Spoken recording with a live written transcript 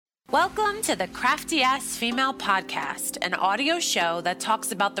Welcome to the Crafty Ass Female Podcast, an audio show that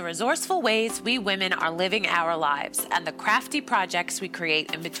talks about the resourceful ways we women are living our lives and the crafty projects we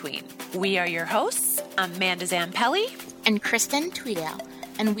create in between. We are your hosts, Amanda Zampelli and Kristin Tweedale,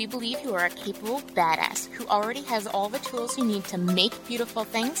 and we believe you are a capable badass who already has all the tools you need to make beautiful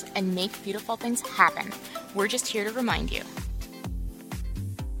things and make beautiful things happen. We're just here to remind you.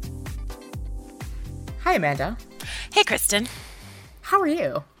 Hi, Amanda. Hey, Kristin. How are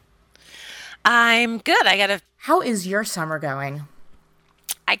you? I'm good. How is your summer going?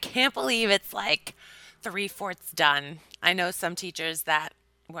 I can't believe it's like 3/4 done. I know some teachers that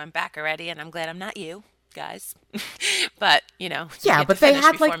went back already, and I'm glad I'm not you guys. But, Yeah, but they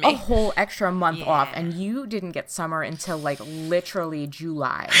had like a whole extra month off, and you didn't get summer until like literally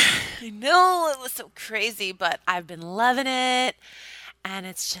July. I know, it was so crazy, but I've been loving it, and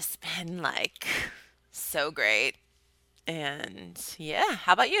it's just been like so great. And yeah,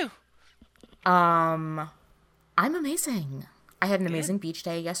 how about you? I'm amazing. I had an amazing beach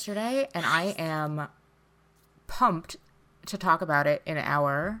day yesterday, and I am pumped to talk about it in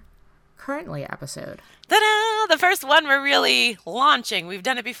our Currently episode. Ta-da! The first one we're really launching. We've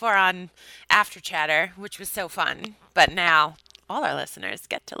done it before on After Chatter, which was so fun. But now all our listeners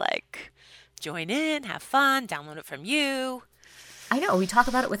get to like join in, have fun, download it from you. I know. We talk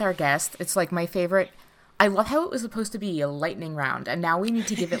about it with our guest. It's like my favorite. I love how it was supposed to be a lightning round, and now we need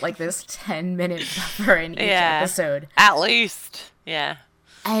to give it like this 10-minute buffer in each episode. At least. Yeah.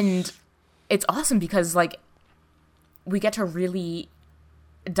 And it's awesome because like we get to really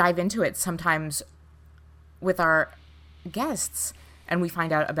dive into it sometimes with our guests, and we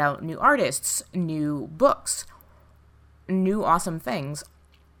find out about new artists, new books, new awesome things.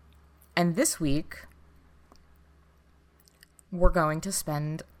 And this week we're going to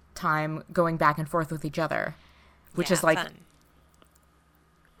spend time going back and forth with each other, which is like fun.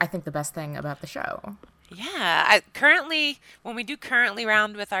 I think the best thing about the show. Yeah, when we do currently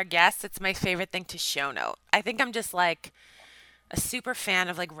round with our guests, it's my favorite thing to show note. I think I'm just like a super fan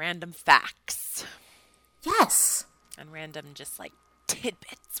of like random facts. Yes. And random just like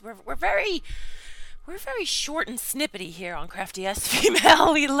tidbits. We're very short and snippety here on Crafty Ass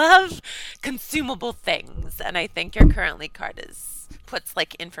Female. We love consumable things, and I think your Currently card puts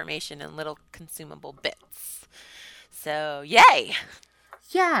like information in little consumable bits. So, yay!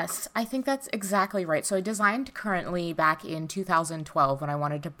 Yes, I think that's exactly right. So I designed Currently back in 2012 when I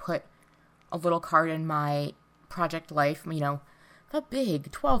wanted to put a little card in my project life, the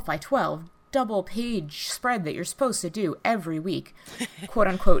big 12 by 12 double page spread that you're supposed to do every week, quote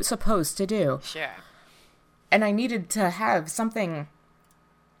unquote, supposed to do. Sure. And I needed to have something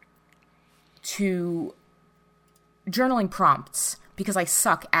to journaling prompts because I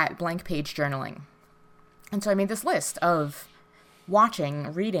suck at blank page journaling. And so I made this list of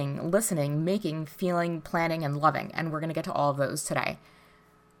watching, reading, listening, making, feeling, planning, and loving. And we're going to get to all of those today.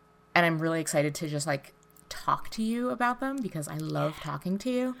 And I'm really excited to just like talk to you about them because I love talking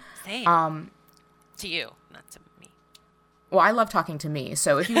to you. Same. To you, not to me. Well, I love talking to me.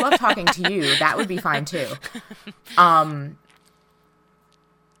 So if you love talking to you, that would be fine too. And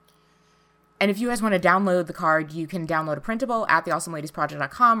if you guys want to download the card, you can download a printable at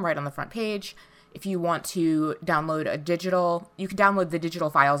theawesomeladiesproject.com right on the front page. If you want to download a digital, you can download the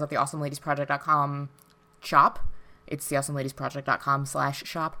digital files at theawesomeladiesproject.com shop. It's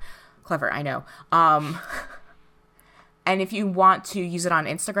theawesomeladiesproject.com/shop. Clever, I know. And if you want to use it on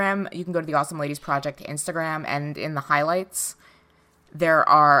Instagram, you can go to the Awesome Ladies Project Instagram, and in the highlights, there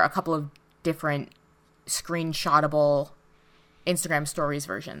are a couple of different screenshotable Instagram stories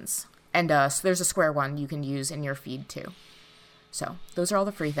versions. And so there's a square one you can use in your feed too. So those are all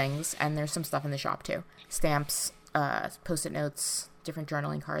the free things, and there's some stuff in the shop too. Stamps, Post-it notes, different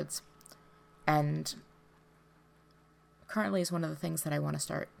journaling cards. And Currently is one of the things that I want to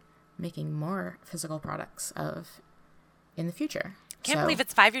start making more physical products of in the future. Can't believe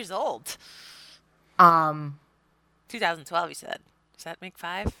it's 5 years old. 2012, you said. Does that make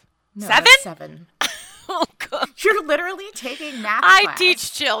 5? No, 7? 7. Oh, God. You're literally taking math class. I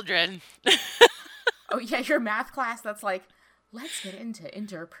teach children. Oh, yeah, your math class that's like, let's get into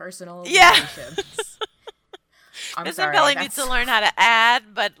interpersonal relationships. Miss Zampelli needs to learn how to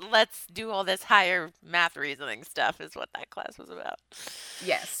add, but let's do all this higher math reasoning stuff is what that class was about.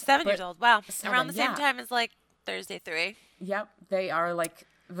 Yes. 7 years old. Wow. 7, around the same time as like Thursday 3. Yep. They are like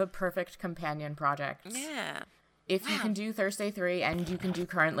the perfect companion project. Yeah. If you can do Thursday 3 and you can do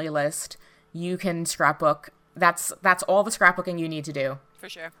Currently list, you can scrapbook. That's all the scrapbooking you need to do. For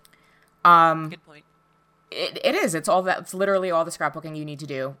sure. Good point. It is. It's literally all the scrapbooking you need to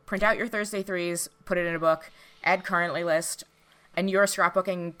do. Print out your Thursday 3s, put it in a book, add Currently list, And you're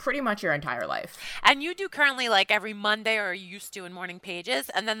scrapbooking pretty much your entire life. And you do currently like every Monday, or you used to in morning pages,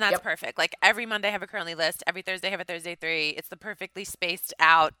 and then that's perfect. Like every Monday have a currently list, every Thursday have a Thursday 3. It's the perfectly spaced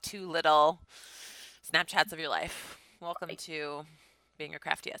out 2 little Snapchats of your life. Welcome to being a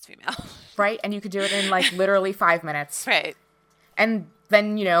crafty ass female. Right? And you could do it in like literally 5 minutes. Right. And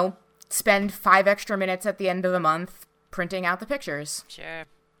then, you know, spend 5 extra minutes at the end of the month printing out the pictures. Sure.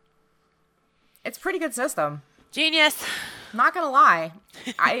 It's a pretty good system. Genius. Not gonna lie.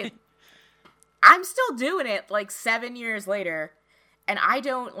 I'm still doing it like 7 years later, and I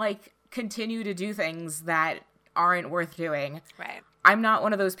don't like continue to do things that aren't worth doing. Right. I'm not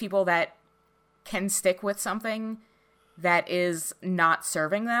one of those people that can stick with something that is not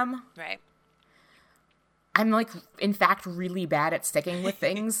serving them. Right. I'm like, in fact, really bad at sticking with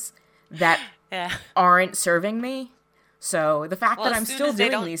things that Yeah. aren't serving me. So the fact that as I'm soon still as they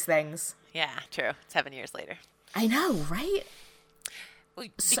doing don't- these things. Yeah, true. 7 years later. I know, right? Well,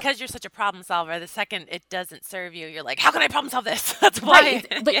 because you're such a problem solver, the second it doesn't serve you, you're like, how can I problem solve this? That's why.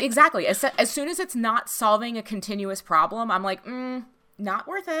 Right. But exactly. As soon as it's not solving a continuous problem, I'm like, not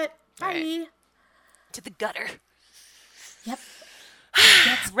worth it. Bye. Right. To the gutter. Yep.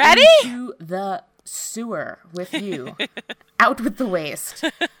 Ready? Into the sewer with you. Out with the waste.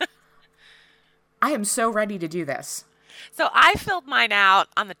 I am so ready to do this. So I filled mine out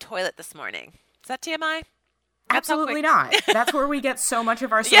on the toilet this morning. Is that TMI? That's how Absolutely quick- not. That's where we get so much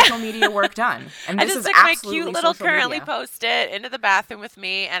of our social media work done. And I this just is took my absolutely cute little social currently media. post-it into the bathroom with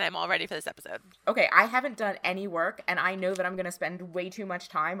me, and I'm all ready for this episode. Okay, I haven't done any work, and I know that I'm going to spend way too much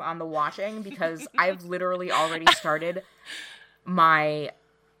time on the watching because I've literally already started my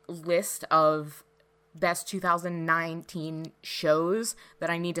list of best 2019 shows that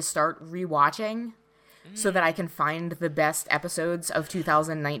I need to start rewatching so that I can find the best episodes of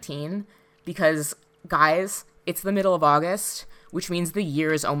 2019 because, guys, it's the middle of August, which means the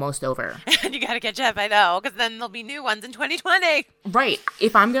year is almost over. And you gotta catch up, I know, because then there'll be new ones in 2020. Right.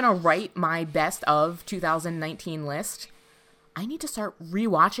 If I'm going to write my best of 2019 list, I need to start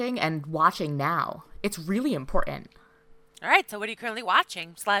rewatching and watching now. It's really important. All right, so what are you currently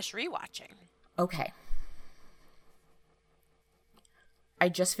watching / rewatching? Okay. I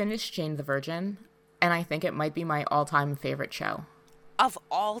just finished Jane the Virgin, and I think it might be my all-time favorite show. Of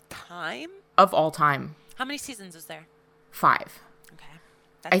all time? Of all time. How many seasons is there? 5. Okay.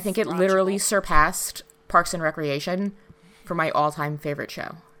 I think it literally surpassed Parks and Recreation for my all-time favorite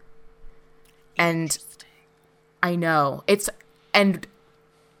show. And I know. And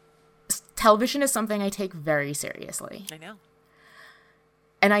television is something I take very seriously. I know.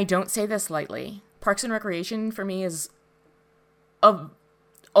 And I don't say this lightly. Parks and Recreation for me is a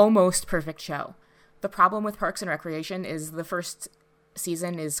almost perfect show. The problem with Parks and Recreation is the first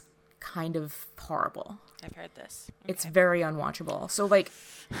season is kind of horrible. I've heard this. It's very unwatchable. So, like,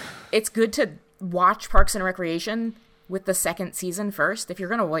 it's good to watch Parks and Recreation with the second season first. If you're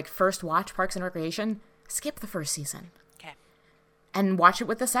going to, like, first watch Parks and Recreation, skip the first season. Okay. And watch it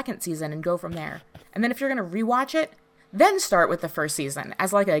with the second season and go from there. And then if you're going to rewatch it, then start with the first season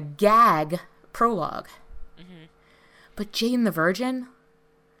as, like, a gag prologue. Mm-hmm. But Jane the Virgin...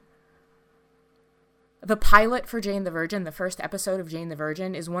 The pilot for Jane the Virgin, the first episode of Jane the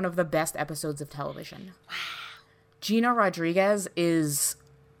Virgin, is one of the best episodes of television. Wow. Gina Rodriguez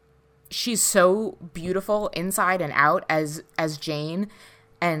she's so beautiful inside and out as Jane,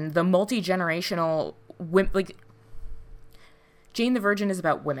 and the multi-generational, like, Jane the Virgin is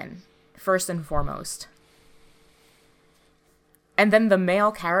about women, first and foremost. And then the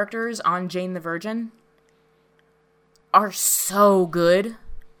male characters on Jane the Virgin are so good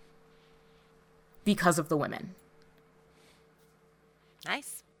because of the women.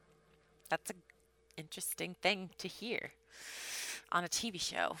 Nice. That's an interesting thing to hear on a TV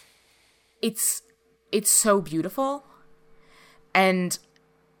show. It's so beautiful, and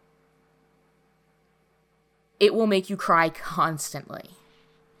it will make you cry constantly.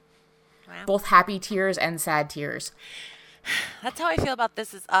 Wow. Both happy tears and sad tears. That's how I feel about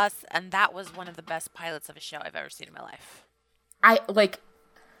This Is Us, and that was one of the best pilots of a show I've ever seen in my life.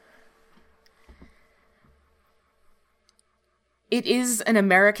 It is an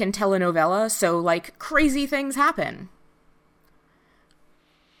American telenovela, so, like, crazy things happen.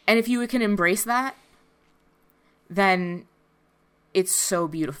 And if you can embrace that, then it's so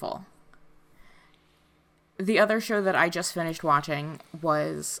beautiful. The other show that I just finished watching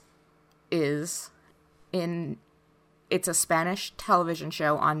it's a Spanish television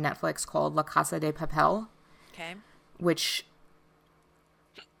show on Netflix called La Casa de Papel. Okay. Which,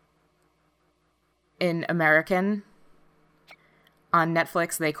 in American... On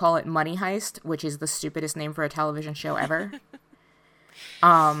Netflix, they call it Money Heist, which is the stupidest name for a television show ever.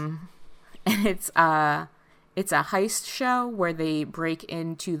 And it's a heist show where they break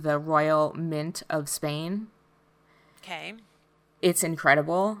into the Royal Mint of Spain. Okay. It's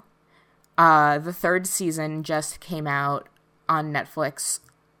incredible. The third season just came out on Netflix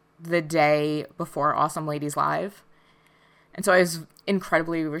the day before Awesome Ladies Live. And so I was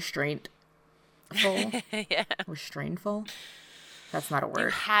incredibly restraintful. Yeah. Restraintful? That's not a word. You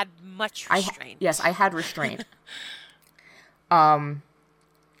had much restraint. Yes, I had restraint. And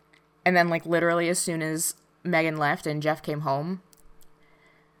then, like, literally as soon as Megan left and Jeff came home,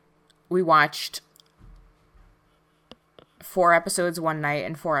 we watched 4 episodes one night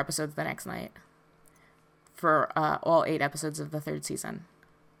and 4 episodes the next night for all 8 episodes of the third season.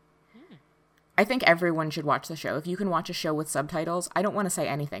 I think everyone should watch the show. If you can watch a show with subtitles, I don't want to say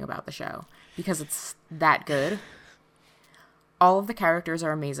anything about the show because it's that good. All of the characters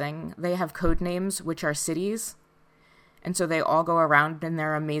are amazing. They have code names, which are cities. And so they all go around in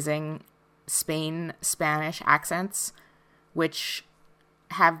their amazing Spanish accents, which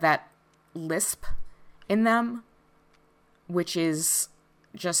have that lisp in them, which is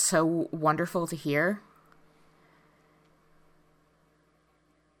just so wonderful to hear.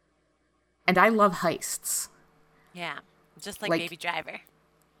 And I love heists. Yeah, just like Baby Driver.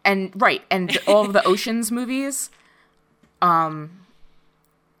 And all of the Ocean's movies. The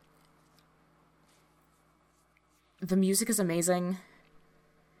music is amazing.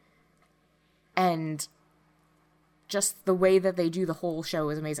 And just the way that they do the whole show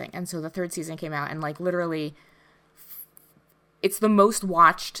is amazing. And so the third season came out, and like literally it's the most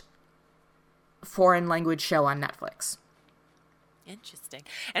watched foreign language show on Netflix. Interesting.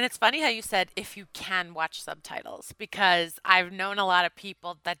 And it's funny how you said if you can watch subtitles, because I've known a lot of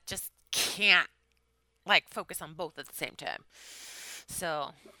people that just can't like focus on both at the same time.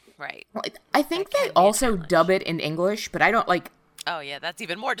 So, right. Well, I think they also dub it in English, but I don't like. Oh yeah, that's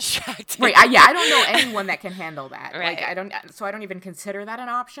even more distracting. Right. I don't know anyone that can handle that. Right. Like I don't even consider that an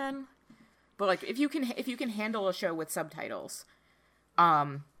option. But like if you can handle a show with subtitles,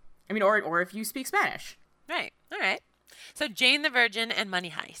 I mean, or if you speak Spanish. Right. All right. So Jane the Virgin and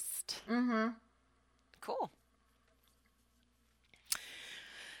Money Heist. Mm-hmm. Cool.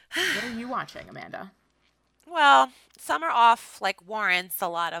 What are you watching, Amanda? Well, summer off like warrants a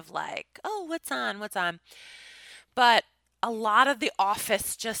lot of like, oh, what's on? But a lot of The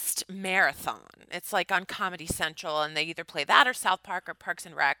Office just marathon. It's like on Comedy Central, and they either play that or South Park or Parks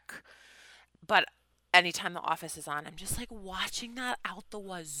and Rec. But anytime The Office is on, I'm just like watching that out the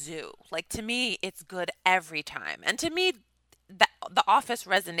wazoo. Like to me, it's good every time. And to me, The Office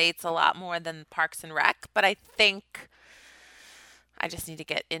resonates a lot more than Parks and Rec. But I think I just need to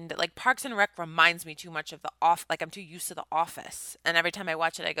get into like Parks and Rec reminds me too much of like I'm too used to The Office. And every time I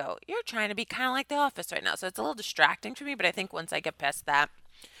watch it, I go, you're trying to be kind of like The Office right now. So it's a little distracting for me. But I think once I get past that,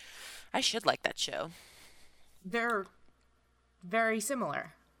 I should like that show. They're very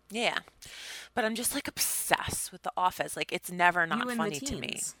similar. Yeah. But I'm just like obsessed with The Office. Like it's never not funny to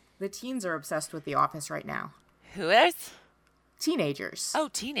me. The teens are obsessed with The Office right now. Who is? Teenagers. Oh,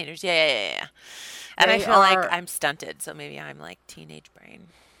 teenagers. Yeah. And I feel like I'm stunted, so maybe I'm like teenage brain.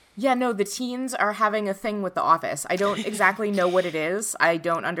 Yeah, no, the teens are having a thing with The Office. I don't exactly know what it is. I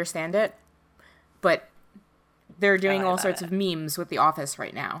don't understand it. But they're doing all sorts of memes with The Office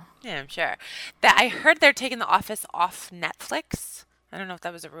right now. Yeah, I'm sure. I heard they're taking The Office off Netflix. I don't know if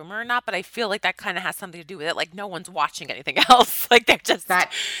that was a rumor or not, but I feel like that kind of has something to do with it. Like no one's watching anything else. Like they're just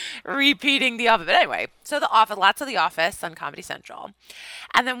repeating The Office. But anyway, so The Office, lots of The Office on Comedy Central.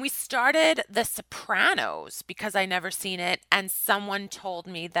 And then we started The Sopranos because I never seen it. And someone told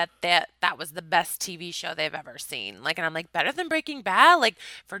me that was the best TV show they've ever seen. Like, and I'm like, better than Breaking Bad? Like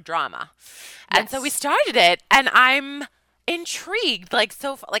for drama. Yes. And so we started it, and I'm intrigued, like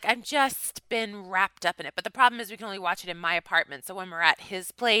I've just been wrapped up in it. But the problem is we can only watch it in my apartment, so when we're at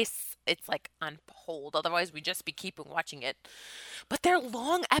his place it's like on hold, otherwise we just be keeping watching it. But they're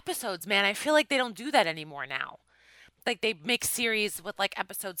long episodes, man. I feel like they don't do that anymore now. Like they make series with like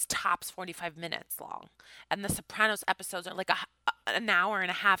episodes tops 45 minutes long, and the Sopranos episodes are like an hour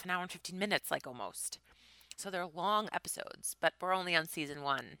and a half, an hour and 15 minutes, like almost. So they're long episodes, but we're only on season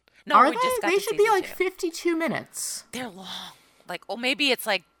 1. No, are they? They should be like 52 minutes. They're long. Like, well, maybe it's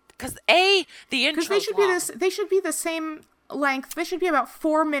like because the intro. Because they should be the same length. They should be about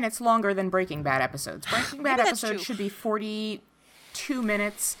 4 minutes longer than Breaking Bad episodes. Breaking Bad episodes should be 42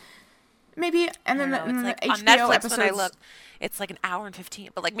 minutes, maybe. And then the like HBO on Netflix, episodes. when I look, it's like an hour and 15.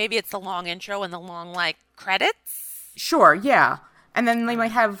 But like maybe it's the long intro and the long like credits. Sure, yeah, and then they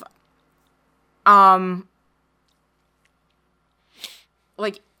might have,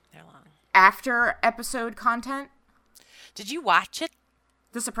 like they're long after episode content. Did you watch it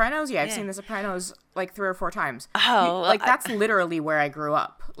The Sopranos? Yeah, I've seen The Sopranos like 3 or 4 times. Oh, like that's literally where I grew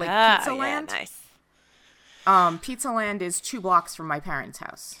up. Like Pizza Land. Yeah, nice. Pizza Land is 2 blocks from my parents'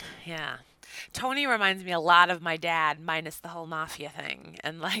 house. Yeah. Tony reminds me a lot of my dad, minus the whole mafia thing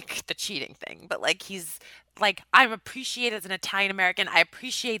and like the cheating thing. But like he's like I'm appreciated as an Italian American. I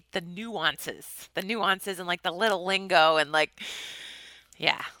appreciate the nuances and like the little lingo and like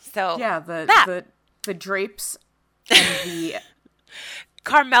yeah. So yeah, the drapes and the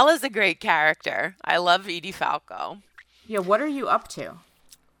Carmela's a great character. I love Edie Falco. Yeah, what are you up to?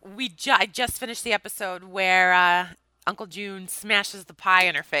 I just finished the episode where Uncle June smashes the pie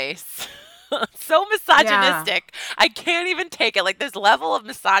in her face. So misogynistic. Yeah. I can't even take it. Like, there's level of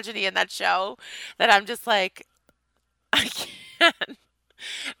misogyny in that show that I'm just like, I can't.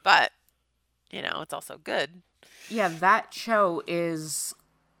 But, you know, it's also good. Yeah, that show is...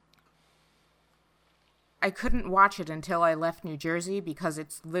 I couldn't watch it until I left New Jersey because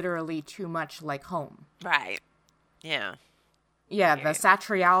it's literally too much like home. Right. Yeah. Yeah, the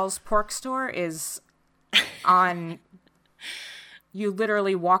Satriale's pork store is on... You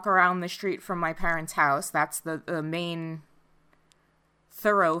literally walk around the street from my parents' house. That's the main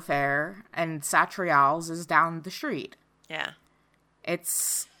thoroughfare, and Satriale's is down the street. Yeah. It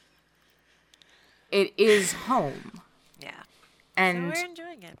is home. Yeah. And so we're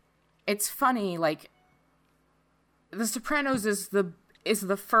enjoying it. It's funny, like, The Sopranos is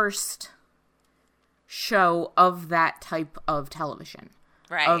the first show of that type of television.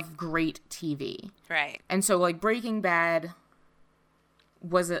 Right. Of great TV. Right. And so, like, Breaking Bad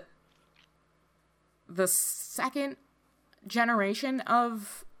was it the second generation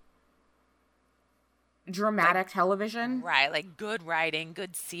of dramatic television? Right, like good writing,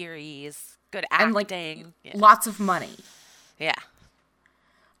 good series, good acting. And, like, lots of money. Yeah.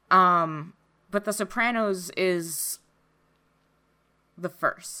 But The Sopranos is the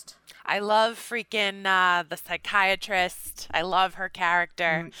first. I love freaking the psychiatrist. I love her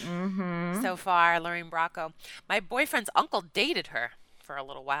character so far, Lorraine Bracco. My boyfriend's uncle dated her for a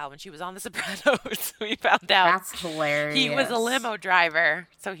little while when she was on The Sopranos. We found out. That's hilarious. He was a limo driver,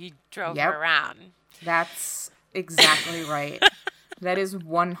 so he drove her around. That's exactly right. That is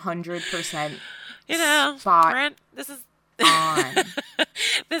 100% you know, spot this is on.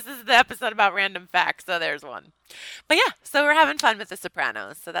 This is the episode about random facts, so there's one. But yeah, so we're having fun with The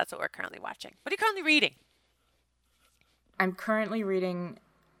Sopranos, so that's what we're currently watching. What are you currently reading? I'm currently reading,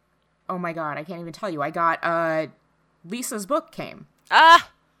 oh my god, I can't even tell you. I got, Lisa's book came.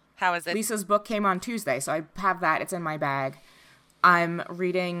 How is it? Lisa's book came on Tuesday, so I have that. It's in my bag. I'm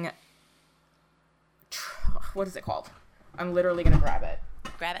reading, what is it called? I'm literally going to grab it.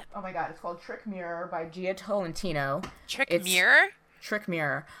 Grab it. Oh my god, it's called Trick Mirror by Gia Tolentino. Trick Mirror? Trick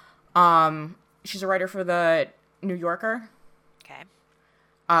Mirror. She's a writer for the New Yorker. Okay.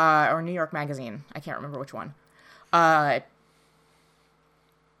 Or New York Magazine. I can't remember which one.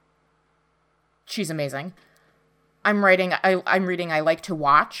 She's amazing. I'm reading I Like to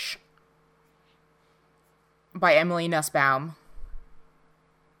Watch by Emily Nussbaum.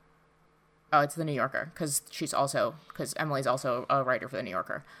 Oh, it's the New Yorker, because Emily's also a writer for the New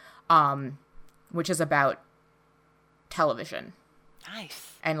Yorker, which is about television.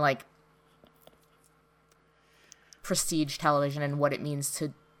 Nice. And, like, prestige television and what it means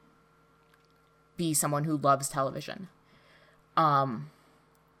to be someone who loves television. I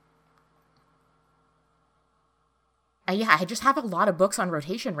just have a lot of books on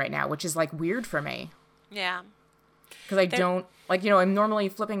rotation right now, which is, like, weird for me. Yeah. Because I don't, like, you know, I'm normally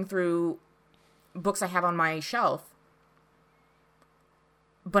flipping through books I have on my shelf.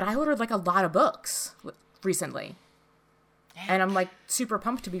 But I ordered, like, a lot of books recently. And I'm, like, super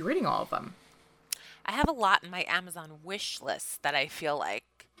pumped to be reading all of them. I have a lot in my Amazon wish list that I feel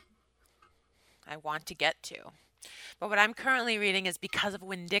like I want to get to. But what I'm currently reading is Because of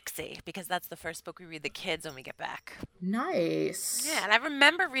Winn-Dixie, because that's the first book we read the kids when we get back. Nice. Yeah, and I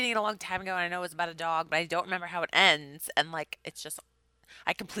remember reading it a long time ago, and I know it was about a dog, but I don't remember how it ends. And, like, it's just,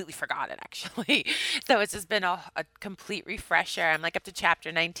 I completely forgot it, actually. So it's just been a complete refresher. I'm, like, up to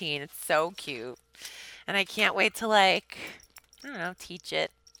chapter 19. It's so cute. And I can't wait to, like, I don't know, teach it.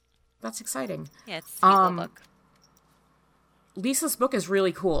 That's exciting. Yeah, it's a sweet little book. Lisa's book is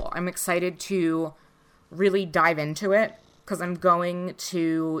really cool. I'm excited to really dive into it because I'm going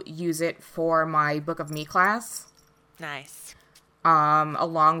to use it for my Book of Me class. Nice.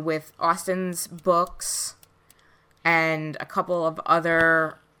 Along with Austin's books and a couple of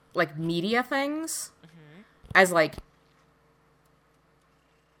other, like, media things as, like,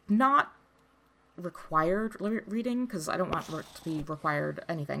 not required reading, because I don't want it to be required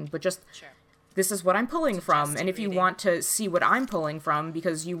anything, but just this is what I'm pulling from. And if you reading. want to see what I'm pulling from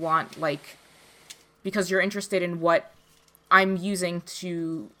because you want, like, because you're interested in what I'm using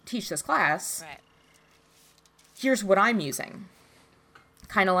to teach this class, Right. here's what I'm using.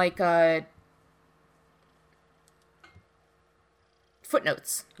 Kind of like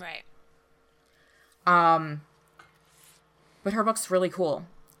footnotes. Right. But her book's really cool.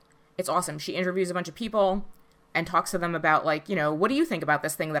 It's awesome. She interviews a bunch of people and talks to them about, like, you know, what do you think about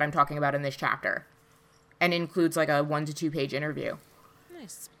this thing that I'm talking about in this chapter? And includes, like, a 1 to 2 page interview.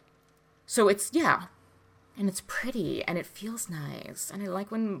 Nice. So it's, yeah. And it's pretty, and it feels nice. And I like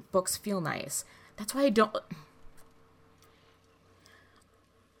when books feel nice. That's why I don't...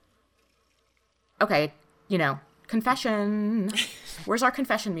 Okay, you know, confession. Where's our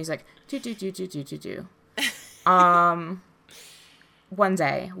confession music? Do. One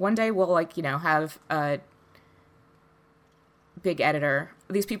day we'll, like, you know, have a big editor.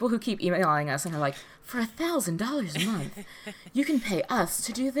 These people who keep emailing us and are like, for $1,000 a month, you can pay us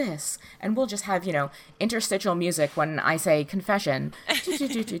to do this. And we'll just have, you know, interstitial music when I say confession.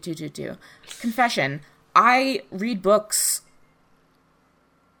 Do. Confession. I read books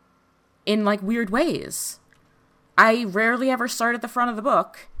in, like, weird ways. I rarely ever start at the front of the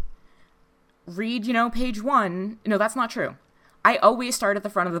book, read, you know, page 1. No, that's not true. I always start at the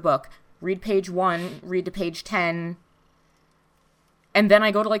front of the book, read page 1, read to page 10, and then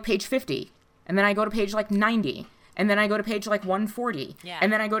I go to, like, page 50, and then I go to page, like, 90, and then I go to page, like, 140, Yeah.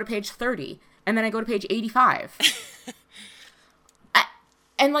 and then I go to page 30, and then I go to page 85.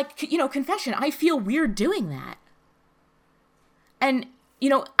 And, like, you know, confession, I feel weird doing that. And, you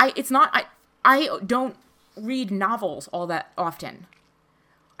know, I don't read novels all that often.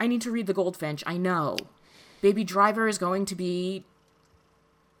 I need to read The Goldfinch, I know. Baby Driver is going to be...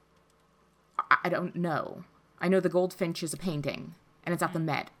 I don't know. I know The Goldfinch is a painting, and it's at the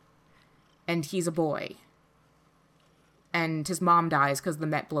Met. And he's a boy. And his mom dies because the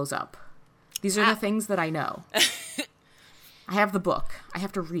Met blows up. These are the things that I know. I have the book. I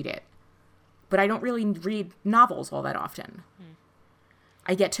have to read it. But I don't really read novels all that often.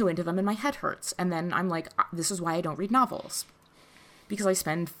 I get too into them and my head hurts. And then I'm like, this is why I don't read novels. Because I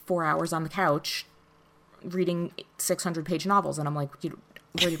spend 4 hours on the couch reading 600-page novels, and I'm like,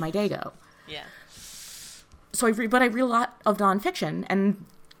 where did my day go? Yeah. So I read a lot of nonfiction, and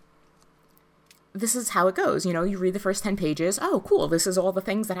this is how it goes. You know, you read the first 10 pages. Oh, cool. This is all the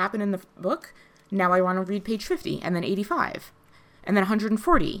things that happen in the book. Now I want to read page 50, and then 85, and then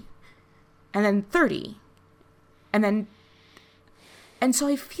 140, and then 30, and so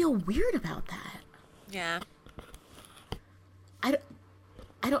I feel weird about that. Yeah.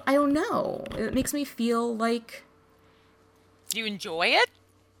 I don't know. It makes me feel like... Do you enjoy it?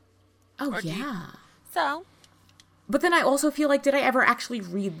 Oh, Or yeah. So? But then I also feel like, did I ever actually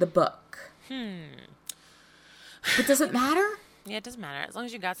read the book? But does it matter? Yeah, it doesn't matter. As long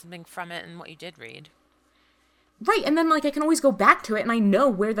as you got something from it and what you did read. Right, and then, like, I can always go back to it, and I know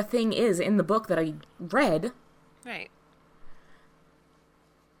where the thing is in the book that I read. Right.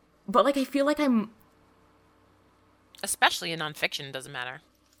 But, like, I feel like I'm... Especially in nonfiction, it doesn't matter.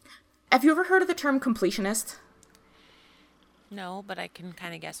 Have you ever heard of the term completionist? No, but I can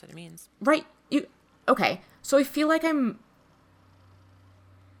kind of guess what it means. Right. Okay. So I feel like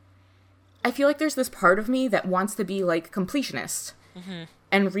there's this part of me that wants to be like completionist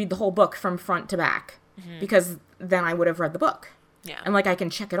and read the whole book from front to back because then I would have read the book. Yeah. And like I can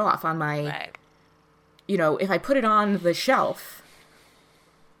check it off on my, Right. you know, if I put it on the shelf.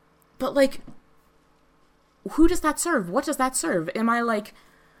 But like, who does that serve? What does that serve? Am I like,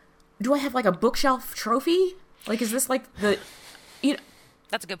 do I have like a bookshelf trophy? Like, is this like the, you know?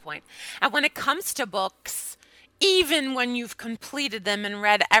 That's a good point. And when it comes to books, even when you've completed them and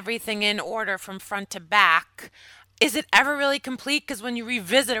read everything in order from front to back, is it ever really complete? Because when you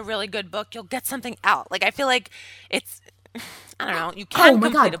revisit a really good book, you'll get something out. Like, I feel like it's, I don't know, you can my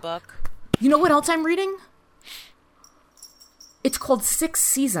complete God. a book. You know what else I'm reading? It's called 6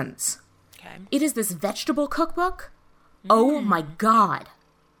 Seasons. Okay. It is this vegetable cookbook. Oh my God.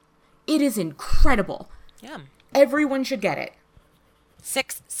 It is incredible. Yeah. Everyone should get it.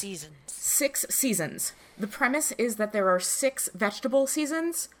 6 seasons. 6 seasons. The premise is that there are 6 vegetable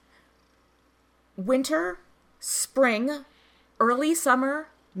seasons. Winter, spring, early summer,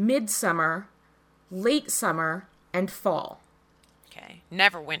 midsummer, late summer, and fall. Okay.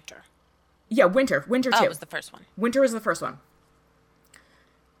 Never winter. Yeah, winter. Winter too. Oh, it was the first one. Winter is the first one.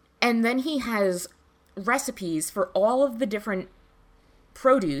 And then he has recipes for all of the different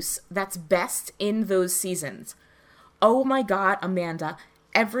produce that's best in those seasons. Oh my God, Amanda,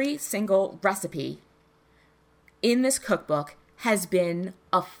 every single recipe in this cookbook has been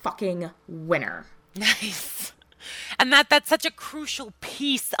a fucking winner. Nice. And that's such a crucial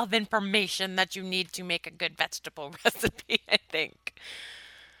piece of information that you need to make a good vegetable recipe, I think.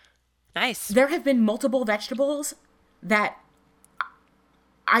 Nice. There have been multiple vegetables that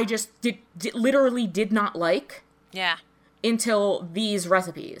I just literally did not like. Yeah. Until these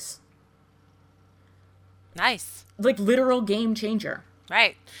recipes. Nice. Like, literal game changer.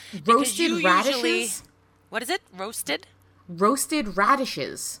 Right. Roasted radishes. What is it? Roasted? Roasted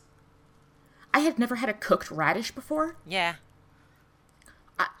radishes. I had never had a cooked radish before. Yeah.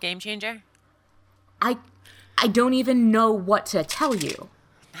 Game changer? I don't even know what to tell you.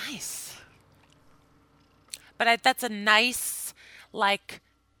 Nice. But that's a nice, like,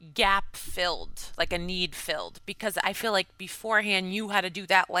 gap filled, like a need filled, because I feel like beforehand you had to do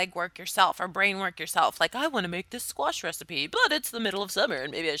that legwork yourself or brain work yourself. Like, I want to make this squash recipe, but it's the middle of summer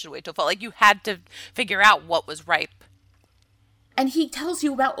and maybe I should wait till fall. Like, you had to figure out what was ripe. And he tells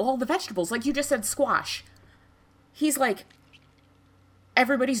you about all the vegetables. Like you just said, squash. He's like,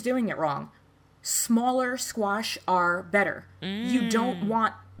 everybody's doing it wrong. Smaller squash are better. You don't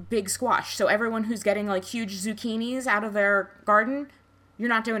want big squash. So everyone who's getting like huge zucchinis out of their garden, you're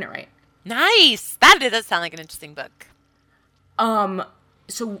not doing it right. Nice. That does sound like an interesting book.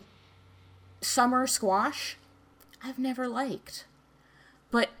 So summer squash, I've never liked.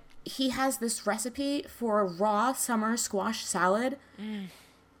 But he has this recipe for a raw summer squash salad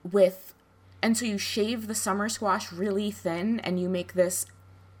and so you shave the summer squash really thin and you make this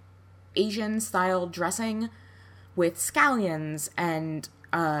Asian style dressing with scallions and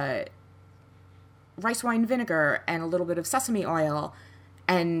rice wine vinegar and a little bit of sesame oil,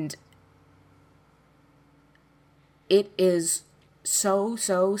 and it is so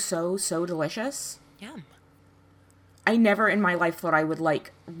delicious. Yum. I never in my life thought I would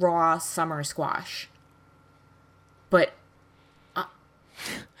like raw summer squash. But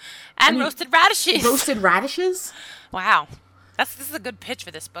roasted radishes. Roasted radishes? Wow. This is a good pitch for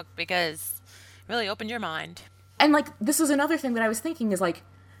this book because it really opened your mind. And like, this is another thing that I was thinking is like,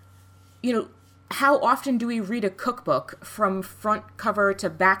 you know, how often do we read a cookbook from front cover to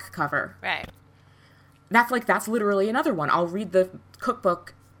back cover? Right. That's literally another one. I'll read the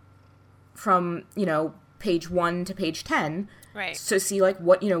cookbook from, you know, page 1 to page 10. Right. To see like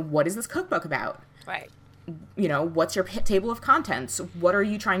what is this cookbook about? Right. You know, what's your table of contents? What are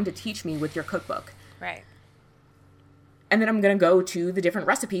you trying to teach me with your cookbook? Right. And then I'm going to go to the different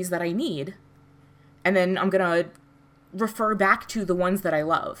recipes that I need. And then I'm going to refer back to the ones that I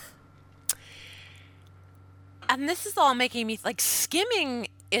love. And this is all making me like skimming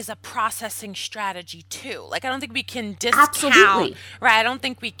is a processing strategy too. Like, I don't think we can discount. Absolutely. Right. I don't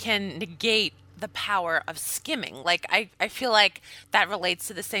think we can negate the power of skimming. Like, I feel like that relates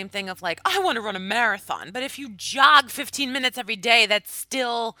to the same thing of like, I want to run a marathon, but if you jog 15 minutes every day, that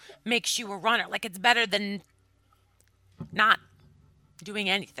still makes you a runner. Like, it's better than not doing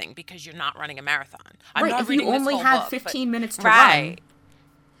anything because you're not running a marathon. I'm right. not If reading you this only whole have book, 15 minutes to right. run,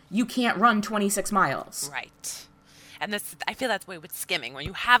 you can't run 26 miles. Right. And I feel that's the way with skimming. When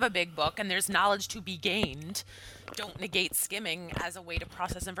you have a big book and there's knowledge to be gained, don't negate skimming as a way to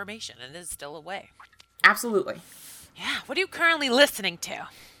process information. It is still a way. Absolutely. Yeah. What are you currently listening to?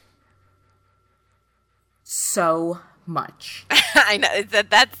 So much. I know.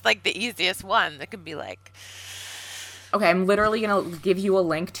 That's like the easiest one. That could be like... Okay, I'm literally going to give you a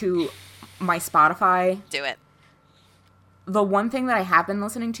link to my Spotify. Do it. The one thing that I have been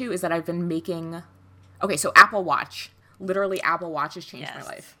listening to is that I've been making... Okay, so Apple Watch. Literally, Apple Watch has changed my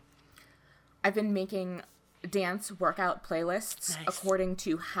life. I've been making dance workout playlists according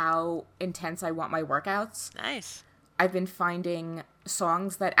to how intense I want my workouts. Nice. I've been finding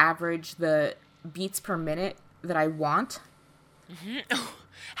songs that average the beats per minute that I want. Mm-hmm.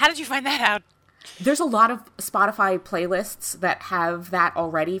 How did you find that out? There's a lot of Spotify playlists that have that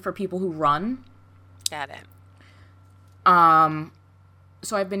already for people who run. Got it.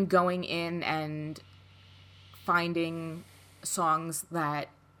 So I've been going in and finding songs that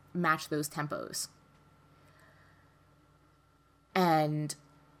match those tempos. And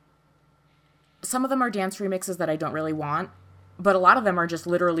some of them are dance remixes that I don't really want, but a lot of them are just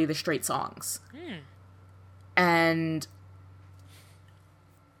literally the straight songs. And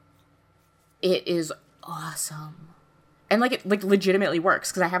it is awesome. And like it like legitimately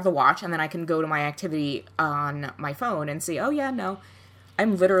works because I have the watch and then I can go to my activity on my phone and see, oh yeah, no,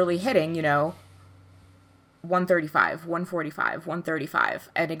 I'm literally hitting, 135, 145, 135,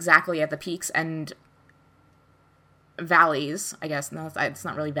 and exactly at the peaks and valleys, I guess. No, it's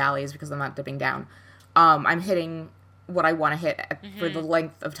not really valleys because I'm not dipping down. I'm hitting what I want to hit for the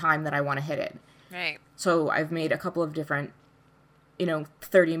length of time that I want to hit it. Right. So I've made a couple of different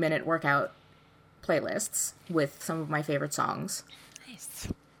 30-minute workout playlists with some of my favorite songs. Nice.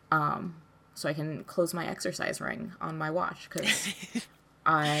 So I can close my exercise ring on my watch, because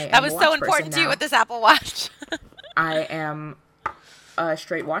I am That was a watch so important to you now. with this Apple Watch. I am a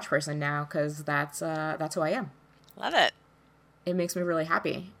straight watch person now, because that's who I am. Love it. It makes me really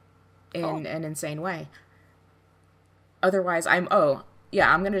happy in an insane way. Otherwise, I'm going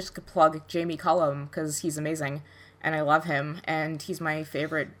to just plug Jamie Cullum, because he's amazing, and I love him, and he's my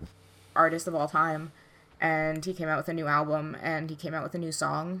favorite artist of all time, and he came out with a new album, and he came out with a new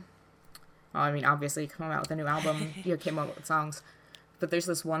song. Well, I mean, obviously, he came out with a new album, he came out with songs, but there's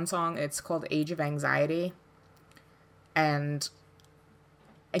this one song, it's called Age of Anxiety, and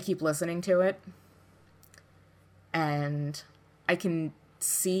I keep listening to it, and I can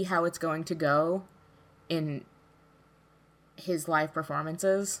see how it's going to go in his live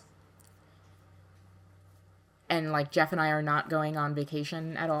performances. And, like, Jeff and I are not going on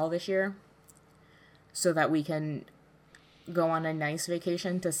vacation at all this year, so that we can go on a nice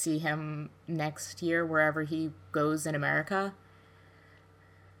vacation to see him next year wherever he goes in America.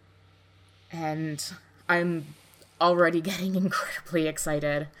 And I'm already getting incredibly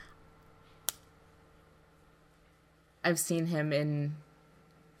excited. I've seen him in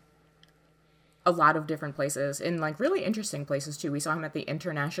a lot of different places, in, like, really interesting places, too. We saw him at the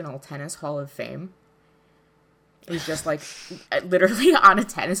International Tennis Hall of Fame. It was just, like, literally on a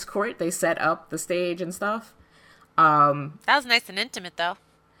tennis court. They set up the stage and stuff. That was nice and intimate, though.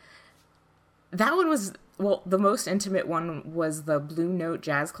 That one was, well, the most intimate one was the Blue Note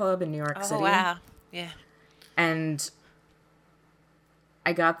Jazz Club in New York City. Oh, wow. Yeah. And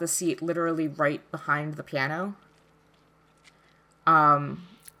I got the seat literally right behind the piano.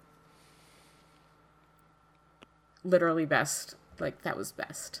 Literally best. Like, that was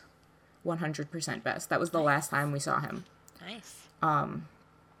best. 100% best. That was the last time we saw him. Nice.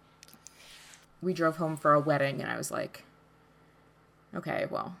 We drove home for a wedding, and I was like, okay,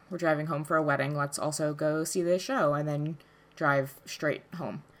 well, we're driving home for a wedding. Let's also go see this show, and then drive straight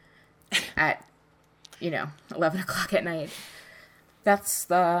home at, 11 o'clock at night. That's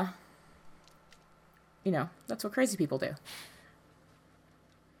that's what crazy people do.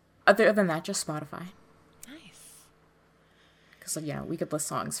 Other than that, just Spotify. Nice. Because, we could list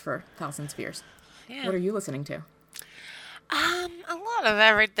songs for thousands of years. Yeah. What are you listening to? A lot of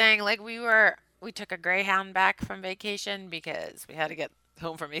everything. Like, we took a Greyhound back from vacation because we had to get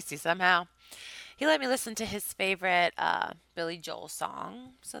home from AC somehow. He let me listen to his favorite Billy Joel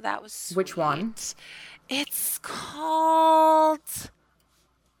song, so that was sweet. Which one? It's called...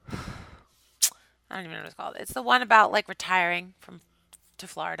 I don't even know what it's called. It's the one about, like, retiring to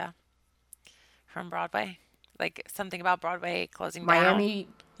Florida from Broadway. Like, something about Broadway closing down. Miami.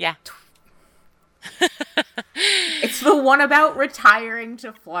 Yeah. It's the one about retiring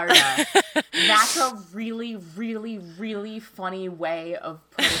to Florida. That's a really, really, really funny way of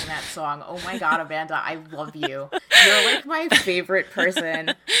putting that song. Oh my God, Amanda, I love you. You're like my favorite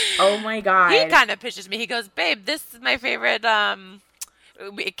person. Oh my God. He kind of pitches me. He goes, babe, this is my favorite.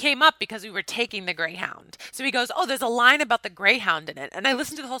 It came up because we were taking the Greyhound. So he goes, oh, there's a line about the Greyhound in it. And I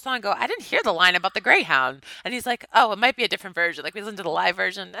listened to the whole song and go, I didn't hear the line about the Greyhound. And he's like, oh, it might be a different version. Like, we listened to the live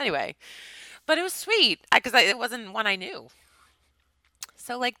version. Anyway. But it was sweet because it wasn't one I knew.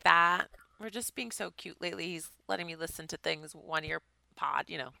 So like that, we're just being so cute lately. He's letting me listen to things one ear pod.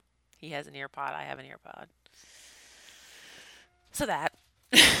 He has an ear pod. I have an ear pod. So that.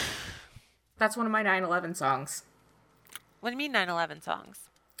 That's one of my 9/11 songs. What do you mean 9/11 songs?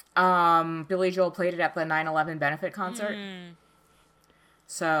 Billy Joel played it at the 9/11 benefit concert.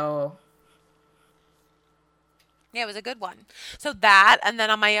 So... Yeah, it was a good one. So that, and then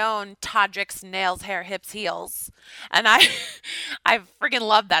on my own, Todrick's Nails, Hair, Hips, Heels. And I friggin'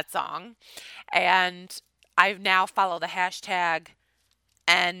 love that song. And I now follow the hashtag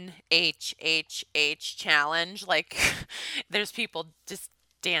NHHH challenge. Like, there's people just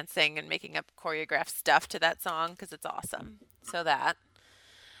dancing and making up choreographed stuff to that song because it's awesome. So that.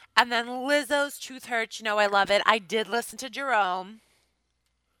 And then Lizzo's Truth Hurts. I love it. I did listen to Jerome.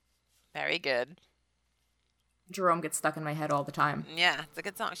 Very good. Jerome gets stuck in my head all the time. Yeah, it's a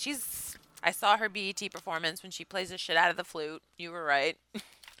good song. I saw her BET performance when she plays the shit out of the flute. You were right.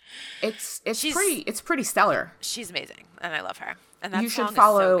 It's pretty stellar. She's amazing, and I love her. And that you song should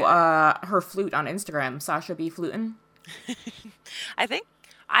follow is so her flute on Instagram, Sasha B. Flutin. I think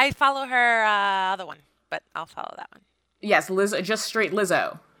I follow her other one, but I'll follow that one. Yes, Lizzo, just straight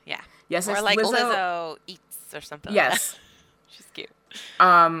Lizzo. Yeah. Yes, or it's like Lizzo Eats or something. Yes. Like she's cute.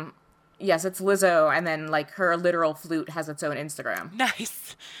 Yes, it's Lizzo, and then, like, her literal flute has its own Instagram.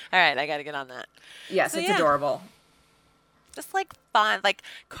 Nice. All right, I got to get on that. Yes, so, it's adorable. Just like fun. Like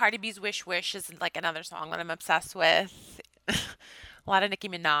Cardi B's Wish Wish is like another song that I'm obsessed with. A lot of Nicki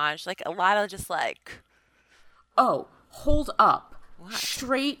Minaj. Like a lot of just like. Oh, hold up. What?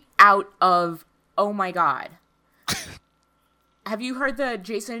 Straight out of Oh My God. Have you heard the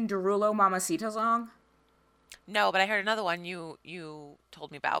Jason Derulo Mamacita song? No, but I heard another one you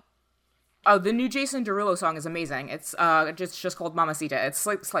told me about. Oh, the new Jason Derulo song is amazing. It's just called Mamacita. It's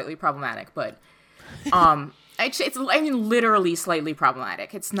slightly problematic, but it's I mean literally slightly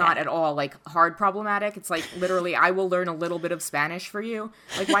problematic. It's not at all like hard problematic. It's like literally I will learn a little bit of Spanish for you.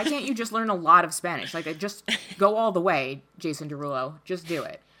 Like why can't you just learn a lot of Spanish? Like just go all the way, Jason Derulo. Just do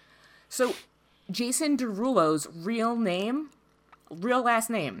it. So Jason Derulo's real last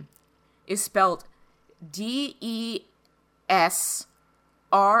name is spelled Desr.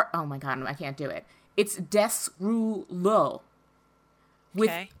 Oh my God, I can't do it. It's Desrulo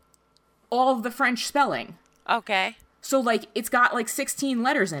with all of the French spelling. Okay. So like it's got like 16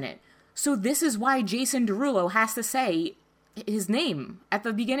 letters in it. So this is why Jason Derulo has to say his name at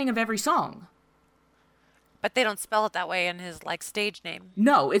the beginning of every song. But they don't spell it that way in his like stage name.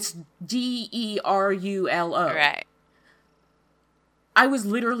 No, it's Derulo. Right. I was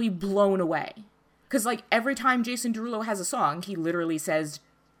literally blown away. Because, like, every time Jason Derulo has a song, he literally says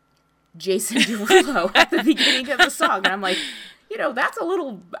Jason Derulo at the beginning of the song. And I'm like, you know, it's a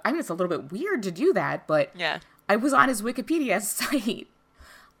little bit weird to do that, but yeah. I was on his Wikipedia site.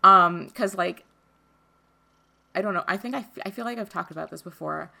 Because, like, I don't know. I feel like I've talked about this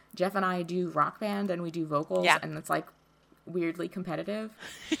before. Jeff and I do Rock Band and we do vocals, and it's, like, weirdly competitive.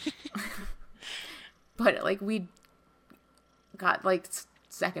 But, like, we got, like,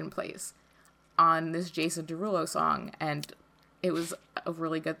 second place on this Jason Derulo song, and it was a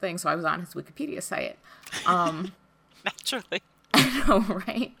really good thing, so I was on his Wikipedia site. Naturally. I know,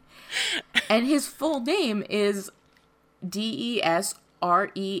 right? And his full name is Desrealaux.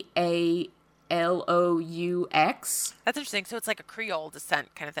 That's interesting. So it's like a Creole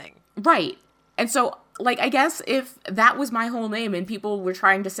descent kind of thing. Right. And so, like, I guess if that was my whole name and people were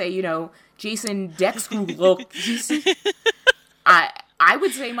trying to say, you know, Jason Dexrulo, I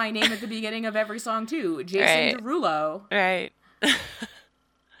would say my name at the beginning of every song too, Jason Derulo. Right.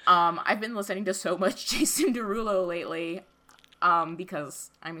 I've been listening to so much Jason Derulo lately,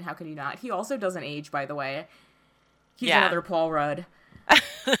 because I mean, how can you not? He also doesn't age, by the way. He's another Paul Rudd.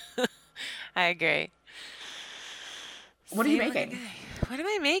 I agree. What are you making? What am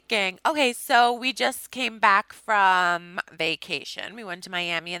I making? Okay, so we just came back from vacation. We went to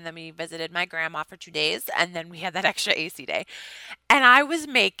Miami and then we visited my grandma for 2 days and then we had that extra AC day. And I was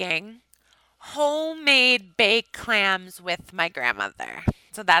making homemade baked clams with my grandmother.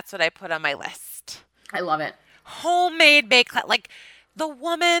 So that's what I put on my list. I love it. Homemade baked clams. Like the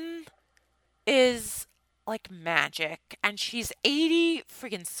woman is like magic and she's 80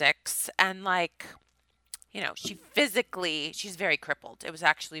 freaking 6 and like, you know, she's very crippled. It was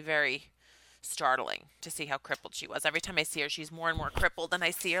actually very startling to see how crippled she was. Every time I see her, she's more and more crippled, and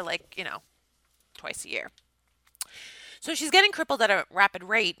I see her like, you know, twice a year. So she's getting crippled at a rapid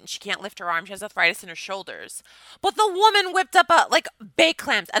rate, and she can't lift her arm. She has arthritis in her shoulders. But the woman whipped up like baked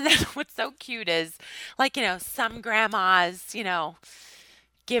clams. And then what's so cute is, like, you know, some grandmas, you know,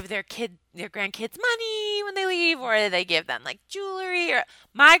 give their grandkids money when they leave, or they give them like jewelry. Or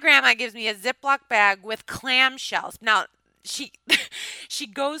my grandma gives me a Ziploc bag with clamshells. Now she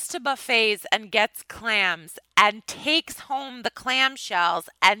goes to buffets and gets clams and takes home the clamshells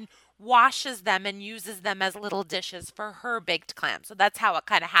and washes them and uses them as little dishes for her baked clams. So that's how it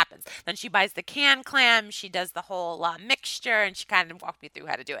kind of happens. Then she buys the canned clams, she does the whole mixture, and she kind of walked me through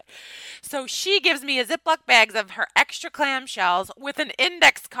how to do it. So she gives me a Ziploc bags of her extra clamshells with an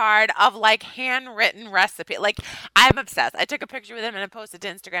index card of like handwritten recipe. Like I'm obsessed. I took a picture with him and I posted to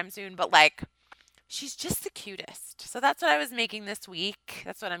Instagram soon, but like she's just the cutest. So that's what I was making this week.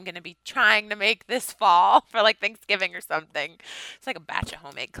 That's what I'm going to be trying to make this fall for like Thanksgiving or something. It's like a batch of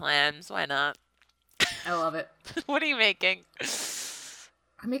homemade clams. Why not? I love it. What are you making?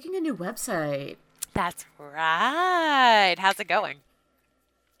 I'm making a new website. That's right. How's it going?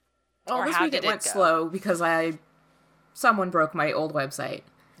 Well, this week it went slow because someone broke my old website.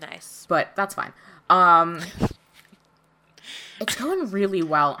 Nice. But that's fine. It's going really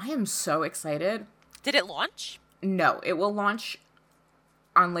well. I am so excited. Did it launch? No, it will launch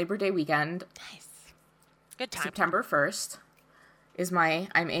on Labor Day weekend. Nice. Good time. September 1st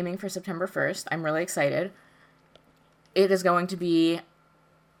I'm aiming for September 1st. I'm really excited. It is going to be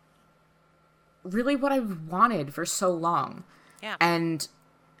really what I've wanted for so long. Yeah. And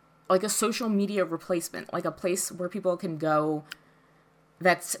like a social media replacement, like a place where people can go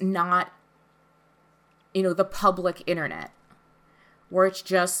that's not, you know, the public internet. where it's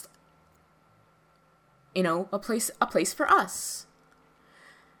just, a place for us.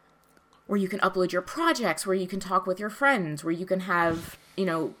 Where you can upload your projects, where you can talk with your friends, where you can have,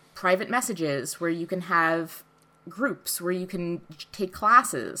 private messages, where you can have groups, where you can take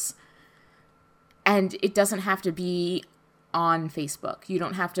classes. And it doesn't have to be on Facebook. You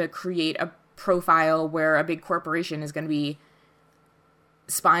don't have to create a profile where a big corporation is going to be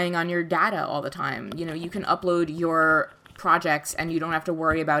spying on your data all the time. You can upload your projects and you don't have to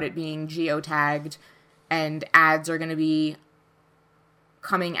worry about it being geotagged and ads are going to be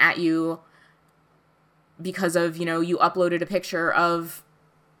coming at you because of, you uploaded a picture of,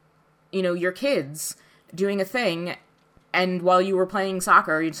 your kids doing a thing, and while you were playing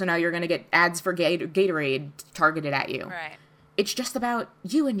soccer, so now you're going to get ads for Gatorade targeted at you. Right. It's just about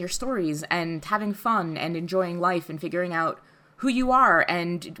you and your stories and having fun and enjoying life and figuring out who you are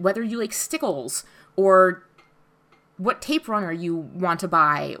and whether you like Stickles or what tape runner you want to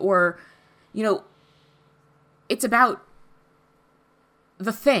buy, or, it's about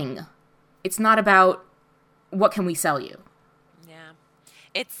the thing. It's not about what can we sell you. Yeah.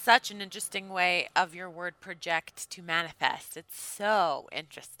 It's such an interesting way of your word project to manifest. It's so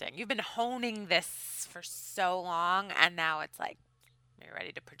interesting. You've been honing this for so long, and now it's like you're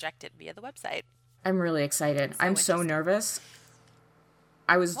ready to project it via the website. I'm really excited. I'm so nervous.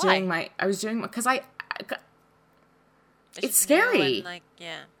 Why? Because it's scary.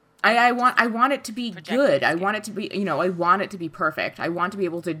 Yeah. I want it to be good. I want it to be, I want it to be perfect. I want to be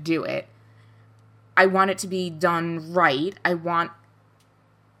able to do it. I want it to be done right.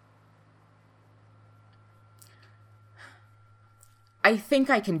 I think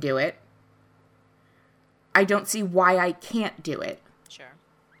I can do it. I don't see why I can't do it. Sure.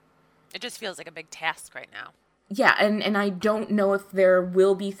 It just feels like a big task right now. Yeah, and I don't know if there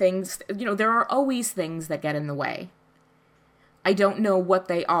will be things, there are always things that get in the way. I don't know what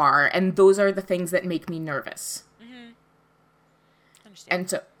they are, and those are the things that make me nervous. Mm-hmm. Understand. And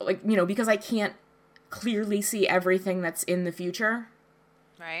so, because I can't clearly see everything that's in the future.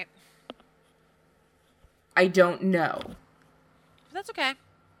 Right. I don't know. But that's okay.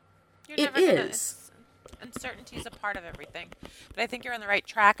 It is. Uncertainty is a part of everything. But I think you're on the right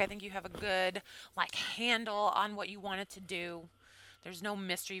track. I think you have a good, handle on what you wanted to do. There's no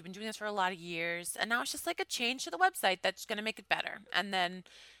mystery. You've been doing this for a lot of years. And now it's just like a change to the website that's going to make it better. And then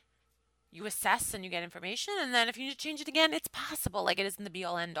you assess and you get information. And then if you need to change it again, it's possible. It isn't the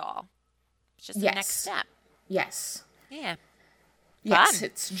be-all, end-all. It's just the next step. Yes. Yeah. Yes, Fun.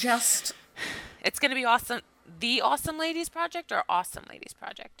 it's just... It's going to be awesome. The Awesome Ladies Project or Awesome Ladies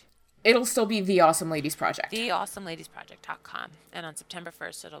Project? It'll still be The Awesome Ladies Project. TheAwesomeLadiesProject.com. And on September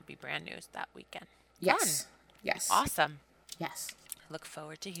 1st, it'll be brand new that weekend. Yes. Fun. Yes. Awesome. Yes. Look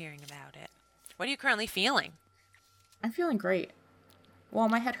forward to hearing about it. What are you currently feeling? I'm feeling great. Well,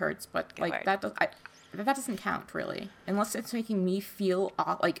 my head hurts, but Good that doesn't count really, unless it's making me feel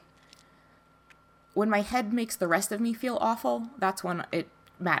when my head makes the rest of me feel awful. That's when it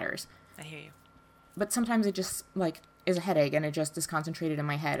matters. I hear you. But sometimes it just is a headache, and it just is concentrated in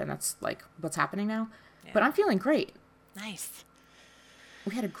my head, and that's what's happening now. Yeah. But I'm feeling great. Nice.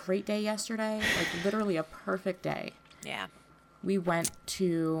 We had a great day yesterday, literally a perfect day. Yeah. We went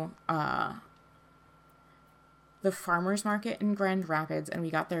to the farmer's market in Grand Rapids, and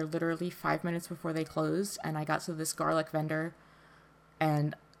we got there literally 5 minutes before they closed, and I got to this garlic vendor,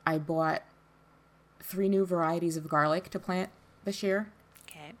 and I bought 3 new varieties of garlic to plant this year.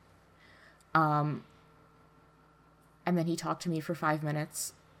 Okay. And then he talked to me for 5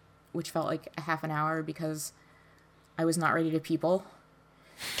 minutes, which felt like a half an hour because I was not ready to people.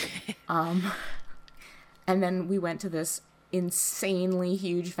 And then we went to this insanely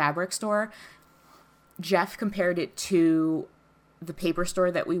huge fabric store. Jeff compared it to the paper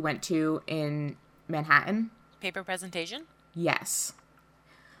store that we went to in Manhattan. Paper presentation? Yes.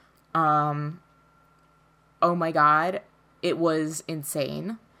 Oh my God. It was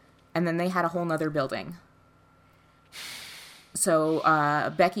insane. And then they had a whole nother building. So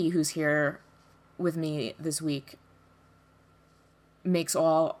Becky, who's here with me this week, makes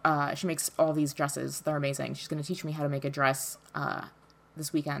all these dresses. They're amazing. She's going to teach me how to make a dress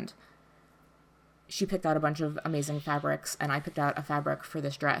this weekend. She picked out a bunch of amazing fabrics, and I picked out a fabric for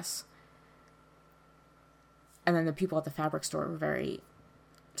this dress. And then the people at the fabric store were very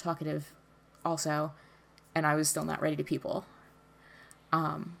talkative also, and I was still not ready to people.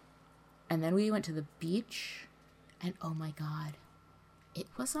 And then we went to the beach, and oh my God, it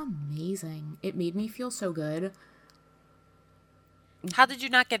was amazing. It made me feel so good. How did you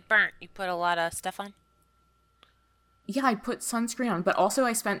not get burnt? You put a lot of stuff on? Yeah, I put sunscreen on, but also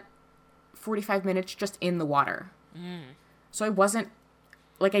I spent 45 minutes just in the water. So I wasn't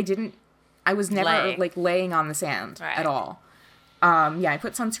Like, I was never, like, laying on the sand at all. I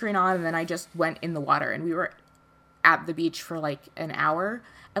put sunscreen on, and then I just went in the water, and we were at the beach for, like, an hour.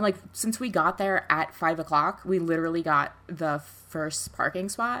 And, like, since we got there at 5 o'clock, we literally got the first parking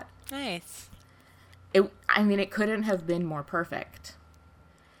spot. Nice. It couldn't have been more perfect.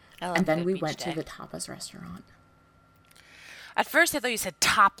 And then we went to the tapas restaurant. At first, I thought you said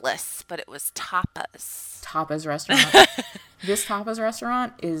topless, but it was tapas. Tapas restaurant. This tapas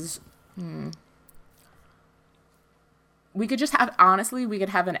restaurant is... We could just have... Honestly, we could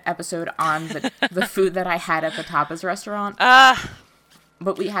have an episode on the food that I had at the tapas restaurant.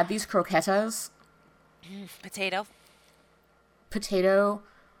 But we had these croquetas. Potato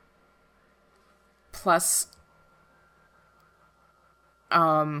plus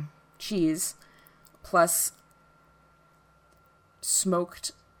cheese plus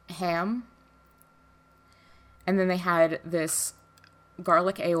smoked ham. And then they had this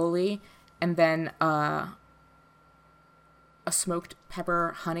garlic aioli and then a smoked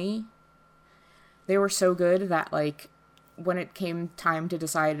pepper honey. They were so good that, like, when it came time to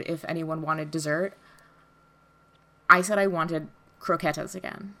decide if anyone wanted dessert, I said I wanted croquetas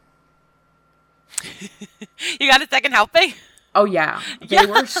again. You got a second helping? Oh, yeah. They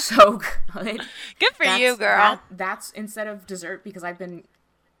were so good. Good for you, girl. That's instead of dessert, because I've been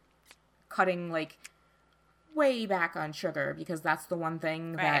cutting, like, way back on sugar, because that's the one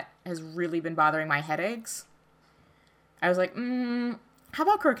thing that has really been bothering my headaches. I was like, how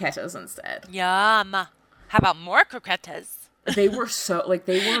about croquetas instead? Yum. How about more croquetas? They were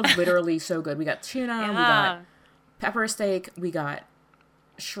literally so good. We got tuna, we got pepper steak, we got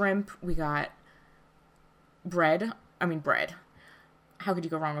shrimp, we got bread. How could you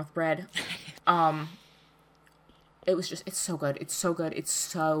go wrong with bread? It's so good. It's so good. It's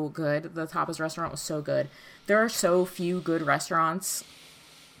so good. The tapas restaurant was so good. There are so few good restaurants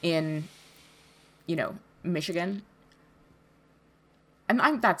in, Michigan.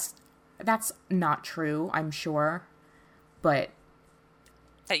 And that's not true, I'm sure. But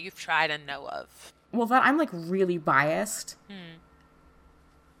that you've tried and know of. Well, that I'm, like, really biased.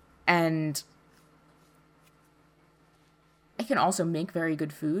 And I can also make very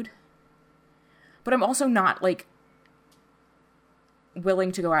good food. But I'm also not, like,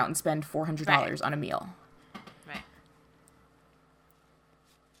 willing to go out and spend $400 on a meal. Right.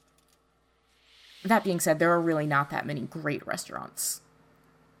 That being said, there are really not that many great restaurants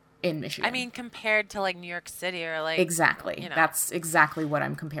in Michigan. I mean, compared to, like, New York City or, like... Exactly. That's exactly what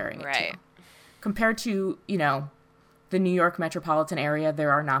I'm comparing it to. Compared to, the New York metropolitan area,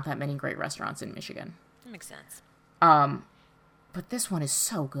 there are not that many great restaurants in Michigan. That makes sense. But this one is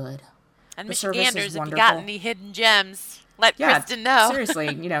so good. And Michiganders, if you got any hidden gems, let Kristin know. Seriously,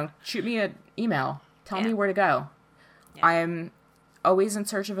 shoot me an email. Tell me where to go. Yeah. I'm always in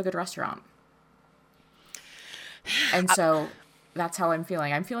search of a good restaurant. And so that's how I'm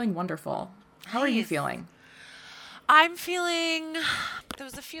feeling. I'm feeling wonderful. How are you feeling? I'm feeling... There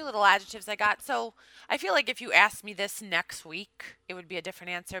was a few little adjectives I got. So I feel like if you asked me this next week, it would be a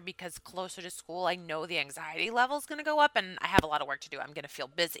different answer, because closer to school, I know the anxiety level is going to go up and I have a lot of work to do. I'm going to feel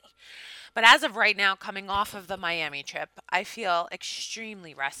busy. But as of right now, coming off of the Miami trip, I feel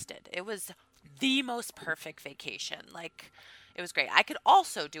extremely rested. It was the most perfect vacation. Like, it was great. I could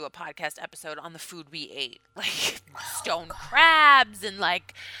also do a podcast episode on the food we ate, like stone crabs and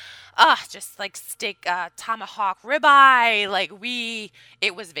like... just like steak, tomahawk ribeye,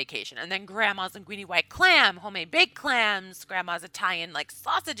 it was vacation. And then grandma's linguine white clam, homemade baked clams, grandma's Italian, like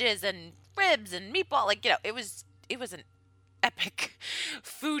sausages and ribs and meatball. It was an epic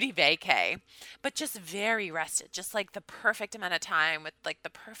foodie vacay, but just very rested, just like the perfect amount of time with like the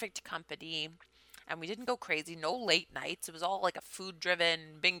perfect company. And we didn't go crazy, no late nights. It was all like a food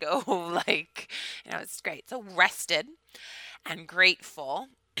driven bingo, it's great. So rested and grateful.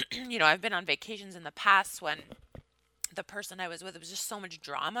 I've been on vacations in the past when the person I was with, it was just so much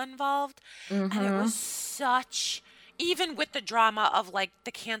drama involved. Mm-hmm. And it was even with the drama of like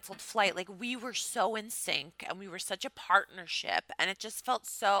the canceled flight, like we were so in sync and we were such a partnership, and it just felt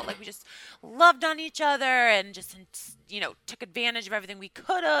so like we just loved on each other and just, took advantage of everything we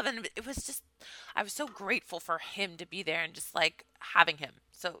could have. And it was just, I was so grateful for him to be there and just like having him.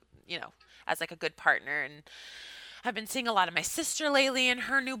 So, as like a good partner. And I've been seeing a lot of my sister lately and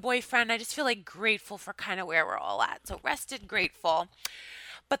her new boyfriend. I just feel like grateful for kind of where we're all at. So rested, grateful.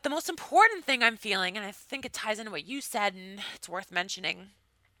 But the most important thing I'm feeling, and I think it ties into what you said and it's worth mentioning,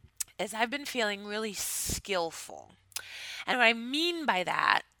 is I've been feeling really skillful. And what I mean by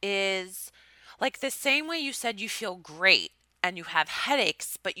that is like the same way you said you feel great and you have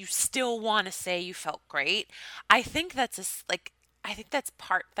headaches, but you still want to say you felt great. I think that's I think that's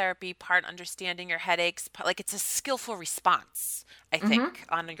part therapy, part understanding your headaches. Like it's a skillful response, I think,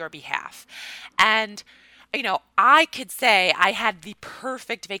 on your behalf. And, I could say I had the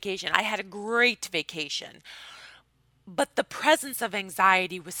perfect vacation. I had a great vacation. But the presence of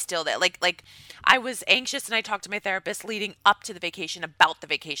anxiety was still there. Like I was anxious, and I talked to my therapist leading up to the vacation about the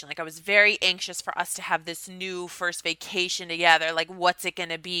vacation. Like I was very anxious for us to have this new first vacation together. Like, what's it going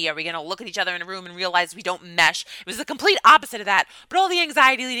to be? Are we going to look at each other in a room and realize we don't mesh? It was the complete opposite of that. But all the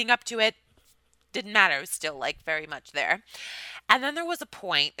anxiety leading up to it didn't matter. It was still like very much there. And then there was a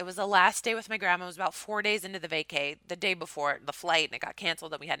point, it was the last day with my grandma. It was about 4 days into the vacay, the day before the flight, and it got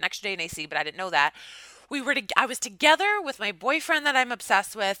canceled. And we had an extra day in AC, but I didn't know that. I was together with my boyfriend that I'm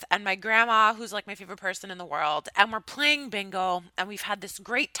obsessed with and my grandma, who's like my favorite person in the world. And we're playing bingo, and we've had this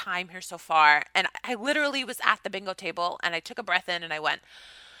great time here so far. And I literally was at the bingo table, and I took a breath in and I went,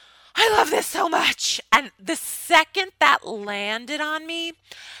 I love this so much. And the second that landed on me,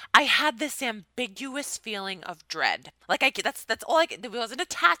 I had this ambiguous feeling of dread. Like that's all I could. It wasn't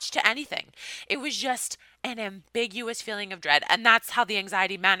attached to anything. It was just an ambiguous feeling of dread. And that's how the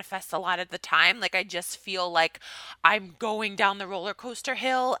anxiety manifests a lot of the time. Like I just feel like I'm going down the roller coaster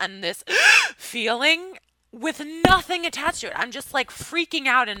hill, and this feeling with nothing attached to it. I'm just like freaking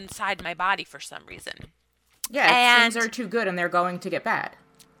out inside my body for some reason. Yeah, things are too good and they're going to get bad.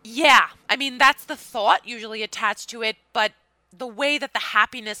 Yeah, I mean, that's the thought usually attached to it, but the way that the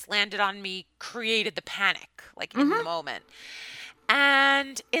happiness landed on me created the panic, like in the moment.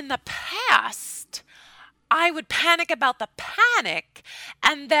 And in the past, I would panic about the panic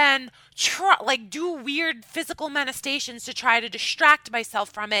and then do weird physical manifestations to try to distract myself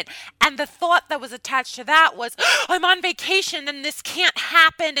from it. And the thought that was attached to that was, I'm on vacation and this can't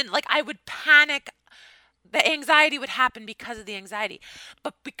happen. And like I would panic. The anxiety would happen because of the anxiety.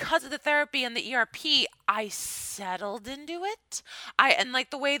 But because of the therapy and the ERP, I settled into it. And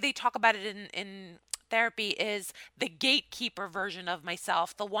like the way they talk about it in therapy is the gatekeeper version of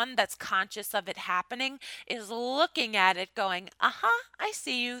myself. The one that's conscious of it happening is looking at it going, I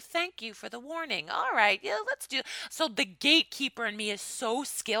see you. Thank you for the warning. All right, yeah, let's do it. So the gatekeeper in me is so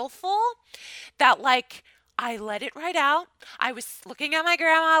skillful that like, I let it right out. I was looking at my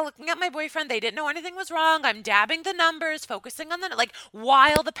grandma, looking at my boyfriend. They didn't know anything was wrong. I'm dabbing the numbers, focusing on like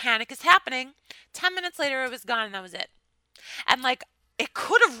while the panic is happening. 10 minutes later, it was gone, and that was it. And like, it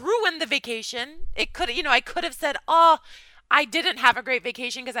could have ruined the vacation. It could, I could have said, oh, I didn't have a great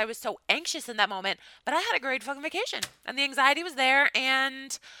vacation because I was so anxious in that moment, but I had a great fucking vacation, and the anxiety was there,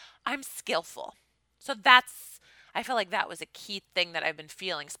 and I'm skillful. So I feel like that was a key thing that I've been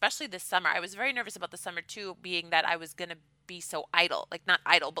feeling, especially this summer. I was very nervous about the summer too, being that I was going to be so idle, like not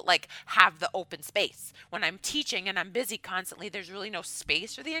idle, but like have the open space. When I'm teaching and I'm busy constantly, there's really no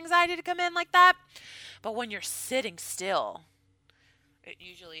space for the anxiety to come in like that. But when you're sitting still, it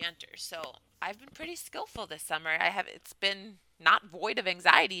usually enters. So I've been pretty skillful this summer. It's been not void of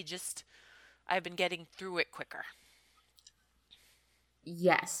anxiety, just I've been getting through it quicker.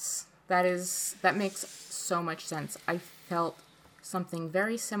 Yes, that makes so much sense. I felt something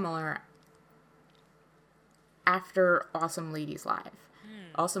very similar after Awesome Ladies Live.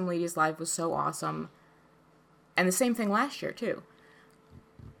 Awesome Ladies Live was so awesome. And the same thing last year, too.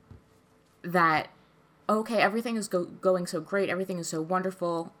 That, okay, everything is going so great, everything is so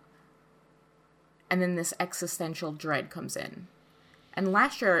wonderful, and then this existential dread comes in. And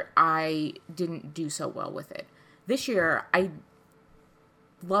last year, I didn't do so well with it. This year, I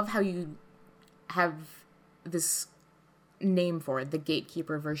love how you have this name for it, the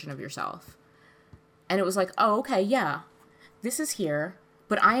gatekeeper version of yourself. And it was like, oh, okay, yeah, this is here,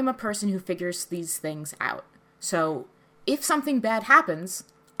 but I am a person who figures these things out. So if something bad happens,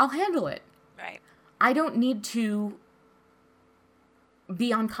 I'll handle it. Right. I don't need to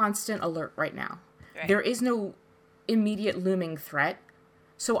be on constant alert right now. Right. There is no immediate looming threat,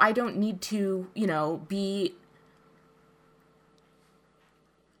 so I don't need to, be...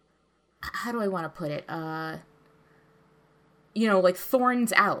 How do I want to put it? Like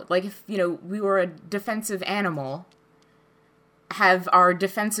thorns out. Like if, we were a defensive animal, have our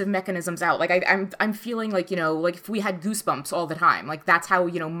defensive mechanisms out. Like I'm feeling like, like if we had goosebumps all the time, like that's how,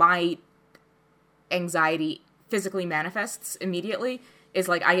 my anxiety physically manifests immediately, is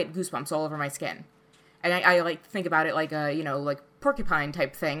like I get goosebumps all over my skin. And I like think about it like a, like porcupine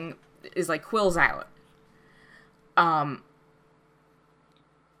type thing is like quills out.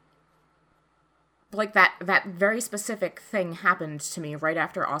 Like that very specific thing happened to me right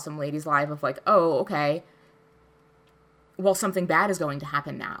after Awesome Ladies Live of like, oh, okay, well, something bad is going to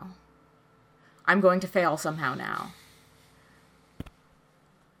happen now. I'm going to fail somehow now.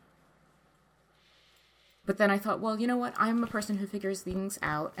 But then I thought, well, you know what? I'm a person who figures things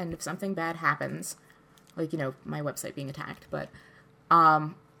out, and if something bad happens, like, my website being attacked, but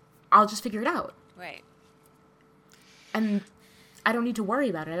I'll just figure it out. Right. And I don't need to worry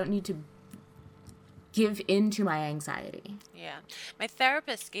about it. I don't need to give in to my anxiety. Yeah. My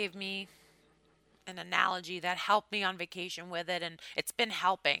therapist gave me an analogy that helped me on vacation with it, and it's been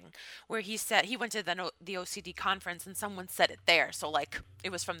helping, where he said he went to the OCD conference and someone said it there, so like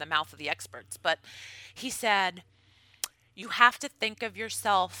it was from the mouth of the experts, but he said you have to think of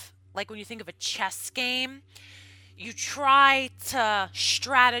yourself like when you think of a chess game. You try to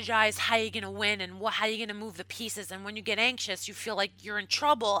strategize how you're going to win and how you're going to move the pieces. And when you get anxious, you feel like you're in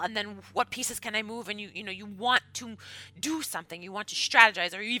trouble. And then what pieces can I move? And you want to do something. You want to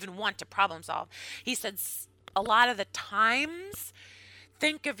strategize, or you even want to problem solve. He said a lot of the times,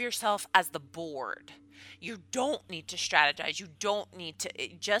 think of yourself as the board. You don't need to strategize. You don't need to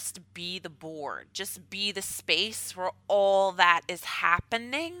just be the board. Just be the space where all that is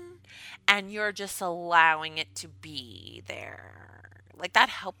happening, and you're just allowing it to be there. Like, that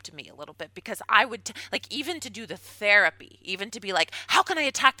helped me a little bit, because I would, even to do the therapy, even to be like, how can I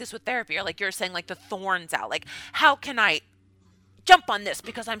attack this with therapy? Or like you're saying, like the thorns out. Like, how can I jump on this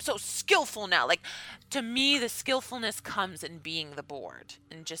because I'm so skillful now? Like, to me, the skillfulness comes in being the board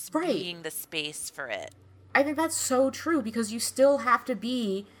and just being the space for it. I think that's so true, because you still have to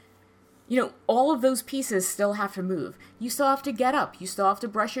be, all of those pieces still have to move. You still have to get up. You still have to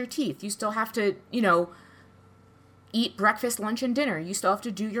brush your teeth. You still have to, eat breakfast, lunch, and dinner. You still have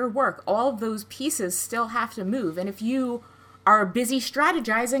to do your work. All of those pieces still have to move. And if you are busy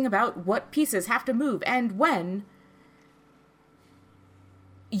strategizing about what pieces have to move and when,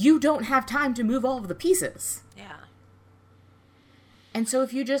 you don't have time to move all of the pieces. Yeah. And so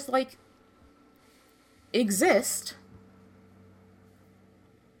if you just, exist,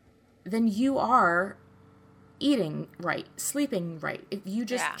 then you are eating right, sleeping right. If you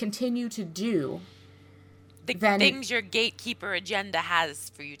just continue to do the things your gatekeeper agenda has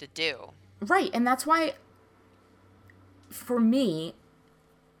for you to do. Right, and that's why, for me,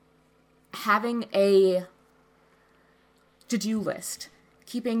 having a to-do list,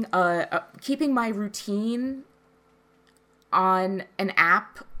 keeping my routine on an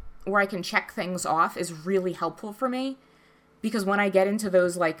app where I can check things off is really helpful for me, because when I get into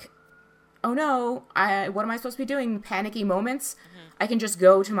those, oh no, what am I supposed to be doing, panicky moments, I can just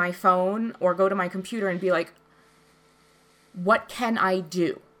go to my phone or go to my computer and be like, what can I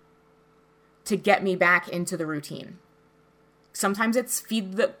do to get me back into the routine? Sometimes it's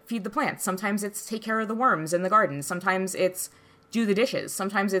feed the plants. Sometimes it's take care of the worms in the garden. Sometimes it's do the dishes.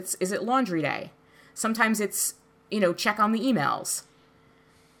 Sometimes is it laundry day? Sometimes it's, check on the emails.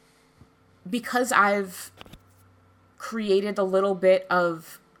 Because I've created a little bit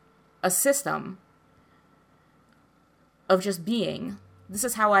of a system of just being, this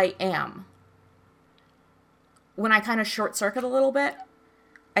is how I am. When I kind of short circuit a little bit,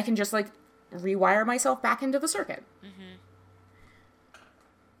 I can just rewire myself back into the circuit. Mm-hmm.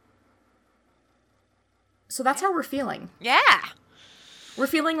 So that's how we're feeling. Yeah. We're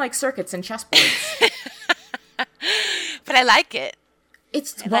feeling like circuits and chessboards. But I like it.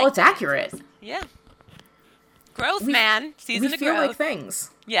 It's accurate. Yeah. Growth, man. Season of growth. We feel like things.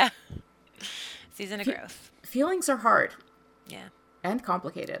 Yeah. Season of growth. Feelings are hard. Yeah. And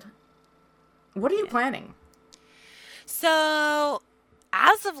complicated. What are you planning? So,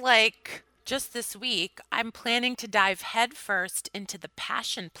 as of just this week, I'm planning to dive headfirst into the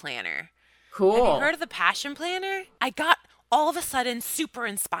Passion Planner. Cool. Have you heard of the Passion Planner? I got all of a sudden super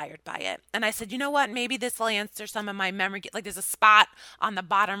inspired by it. And I said, you know what? Maybe this will answer some of my memory. There's a spot on the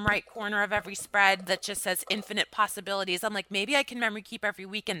bottom right corner of every spread that just says infinite possibilities. I'm like, maybe I can memory keep every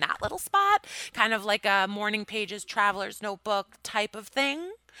week in that little spot. Kind of like a morning pages, traveler's notebook type of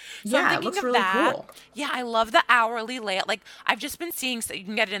thing. So I'm thinking it looks of really that. cool. Yeah, I love the hourly layout. I've just been seeing, so you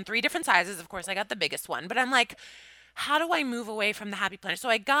can get it in 3 different sizes. Of course, I got the biggest one. But I'm like, how do I move away from the Happy Planner? So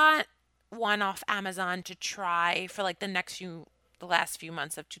I got one off Amazon to try for the last few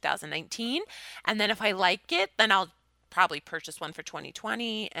months of 2019. And then if I like it, then I'll probably purchase one for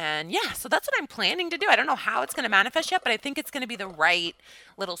 2020. And yeah, so that's what I'm planning to do. I don't know how it's going to manifest yet, but I think it's going to be the right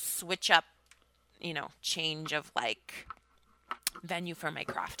little switch up, change of venue for my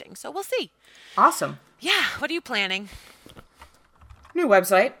crafting. So we'll see. Awesome. Yeah. What are you planning? New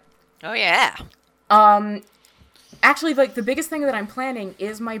website. Oh yeah. Actually, the biggest thing that I'm planning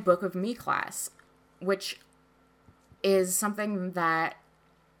is my Book of Me class, which is something that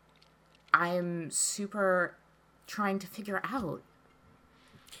I'm super trying to figure out.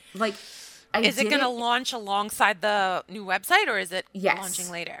 Is it going to launch alongside the new website, or is it Yes. launching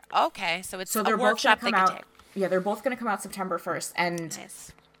later? Okay, so it's So a they're both going workshop to they come can out. take. Yeah, they're both going to come out September 1st. And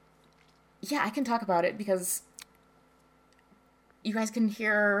Nice. yeah, I can talk about it because you guys can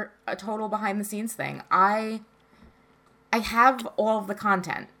hear a total behind the scenes thing. I have all of the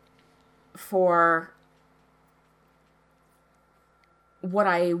content for what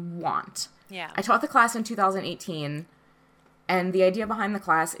I want. Yeah. I taught the class in 2018, and the idea behind the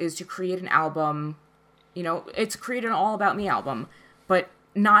class is to create an album. You know, it's create an all about me album, but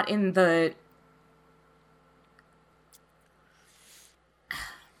not in the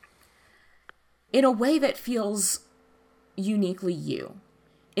in a way that feels uniquely you.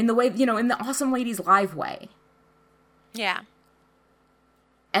 In the way, you know, in the Awesome Ladies Live way. Yeah.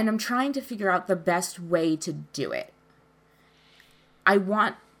 And I'm trying to figure out the best way to do it. I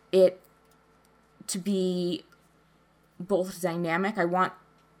want it to be both dynamic. I want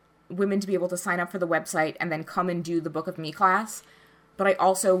women to be able to sign up for the website and then come and do the Book of Me class. But I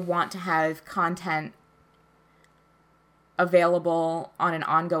also want to have content available on an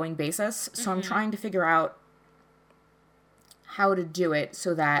ongoing basis. So I'm trying to figure out how to do it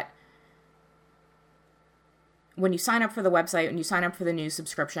so that when you sign up for the website, when you sign up for the new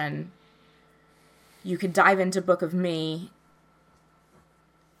subscription, you could dive into Book of Me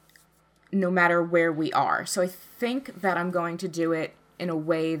no matter where we are. So I think that I'm going to do it in a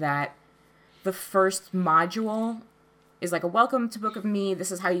way that the first module is like a welcome to Book of Me. This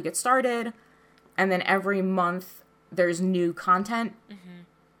is how you get started. And then every month there's new content.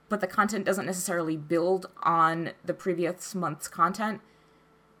 But the content doesn't necessarily build on the previous month's content.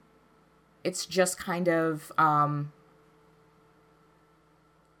 It's just kind of, how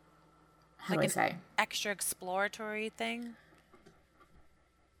do I say? Extra exploratory thing?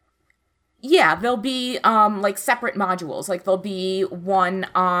 Yeah, there'll be, like, separate modules. Like, there'll be one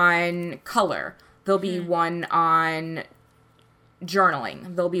on color. There'll be one on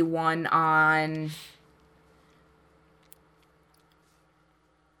journaling. There'll be one on...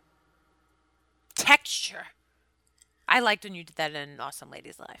 Texture. I liked when you did that in Awesome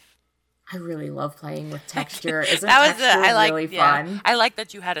Ladies Life. I really love playing with texture. Isn't That was texture I like, really yeah. fun? I like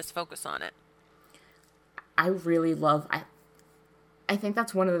that you had us focus on it. I really love... I think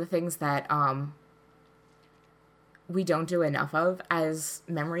that's one of the things that we don't do enough of as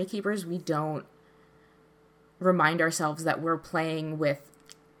memory keepers. We don't remind ourselves that we're playing with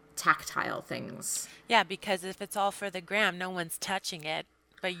tactile things. Yeah, because if it's all for the gram, no one's touching it,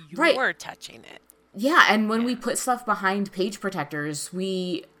 but you Right. were touching it. Yeah, and when we put stuff behind page protectors,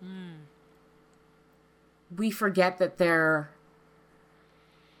 we forget that they're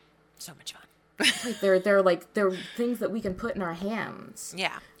So much fun. like they're things that we can put in our hands.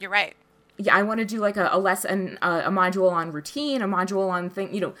 Yeah, you're right. Yeah, I want to do like a lesson, a module on routine, a module on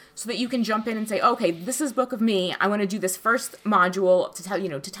thing, so that you can jump in and say, okay, this is Book of Me. I want to do this first module to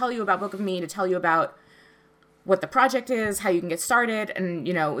tell you about Book of Me, to tell you about what the project is, how you can get started, and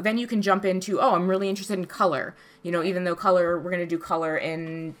then you can jump into, oh, I'm really interested in color. Even though color, we're going to do color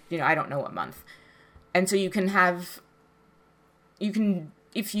in I don't know what month, and so you can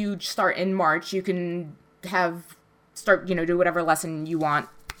if you start in March, you can do whatever lesson you want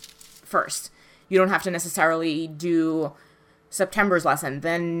first. You don't have to necessarily do September's lesson,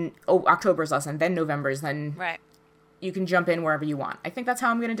 then October's lesson, then November's, then Right. you can jump in wherever you want. I think that's how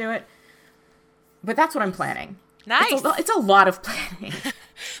I'm going to do it. But that's what I'm planning. Nice. It's a lot of planning.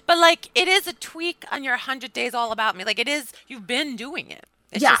 But it is a tweak on your 100 Days All About Me. It is, you've been doing it.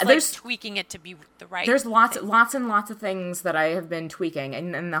 It's Yeah, just there's- tweaking it to be the right. There's lots and lots of things that I have been tweaking.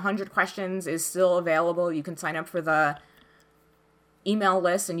 And the 100 questions is still available. You can sign up for the email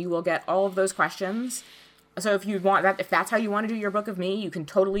list and you will get all of those questions. So if that's how you want to do your Book of Me, you can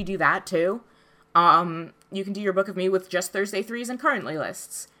totally do that too. You can do your Book of Me with just Thursday 3s and currently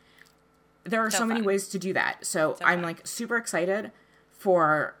lists. There are so many fun. ways to do that. So I'm fun. super excited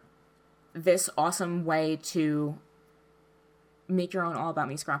for this awesome way to make your own All About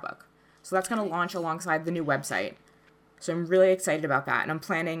Me scrapbook. So that's going to launch alongside the new website. So I'm really excited about that. And I'm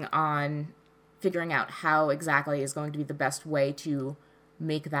planning on figuring out how exactly is going to be the best way to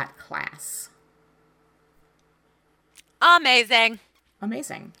make that class. Amazing.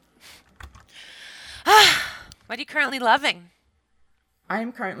 Amazing. What are you currently loving? I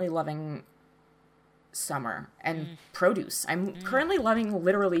am currently loving summer and produce. I'm currently loving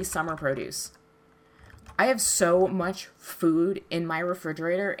literally summer produce. I have so much food in my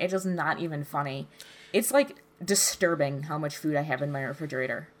refrigerator. It is not even funny. It's disturbing how much food I have in my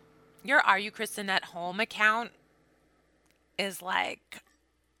refrigerator. Your Are You Kristin at Home account is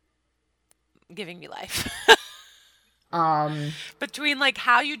giving me life. Between like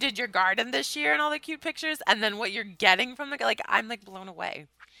how you did your garden this year and all the cute pictures, and then what you're getting from the like, I'm like blown away.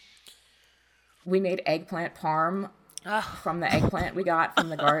 We made eggplant parm Oh, from the eggplant we got from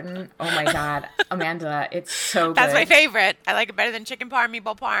the garden. Oh my God, Amanda, it's so good. that's my favorite. I like it better than chicken parm,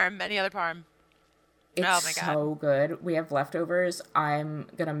 meatball parm, any other parm. It's Oh my God. so good. We have leftovers. I'm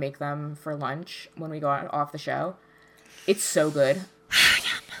gonna make them for lunch when we go off the show. It's so good.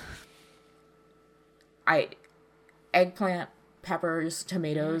 Eggplant, peppers,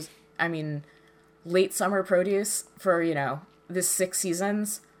 tomatoes. I mean, late summer produce for, this 6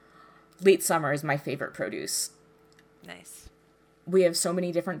 seasons. Late summer is my favorite produce. Nice. We have so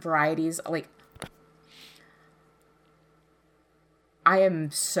many different varieties. Like, I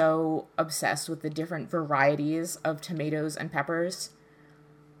am so obsessed with the different varieties of tomatoes and peppers.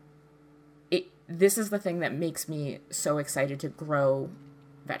 This is the thing that makes me so excited to grow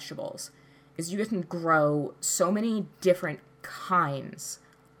vegetables, is you can grow so many different kinds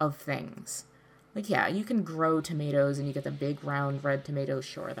of things. Like, yeah, you can grow tomatoes and you get the big round red tomatoes.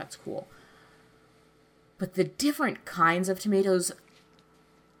 Sure, that's cool. But the different kinds of tomatoes,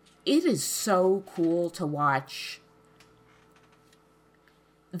 it is so cool to watch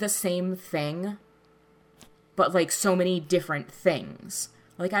the same thing, but like so many different things.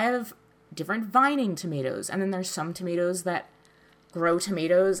 Like, I have different vining tomatoes, and then there's some tomatoes that grow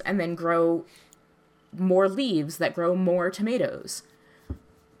tomatoes and then grow more leaves that grow more tomatoes.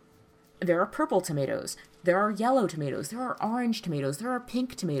 There are purple tomatoes. There are yellow tomatoes. There are orange tomatoes. There are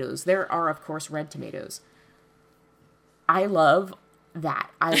pink tomatoes. There are, of course, red tomatoes. I love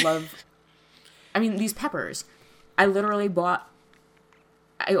that. I mean, these peppers. I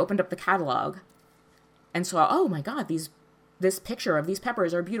opened up the catalog and saw, oh my God, this picture of these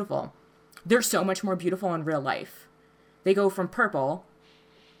peppers are beautiful. They're so much more beautiful in real life. They go from purple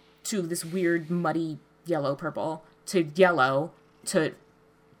to this weird muddy yellow purple to yellow to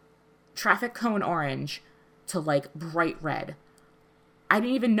traffic cone orange to like bright red. I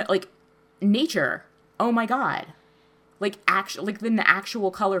didn't even know, like, nature. Oh my God. Like, the actual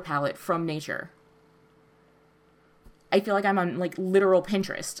color palette from nature. I feel like I'm on like literal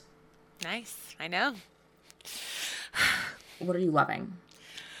Pinterest. Nice. I know. What are you loving?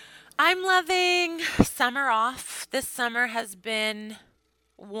 I'm loving summer off. This summer has been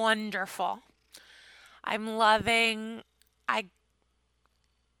wonderful. I've been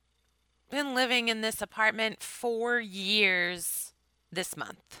living in this apartment 4 years this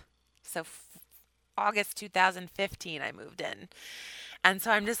month. So August 2015 I moved in. And so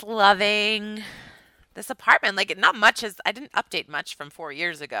I'm just loving this apartment. Like, I didn't update much from 4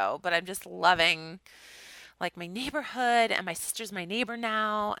 years ago, but I'm just loving like my neighborhood, and my sister's my neighbor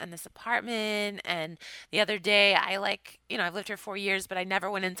now, and this apartment. And the other day I've lived here 4 years, but I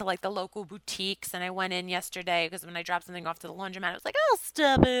never went into like the local boutiques, and I went in yesterday because when I dropped something off to the laundromat, I was like, I'll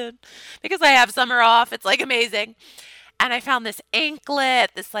step in because I have summer off. It's like amazing. And I found this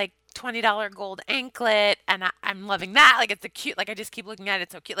anklet, this like $20 gold anklet, and I'm loving that. Like, it's a cute, like, I just keep looking at it.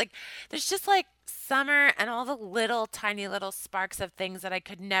 It's so cute. Like, there's just like summer and all the little tiny little sparks of things that I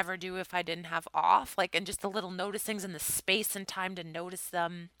could never do if I didn't have off, like, and just the little noticings and the space and time to notice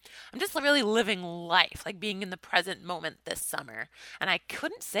them. I'm just really living life, like being in the present moment this summer. And I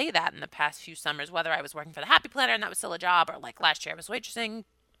couldn't say that in the past few summers, whether I was working for the Happy Planner and that was still a job, or like last year I was waitressing.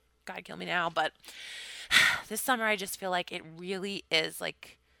 God kill me now. But this summer I just feel like it really is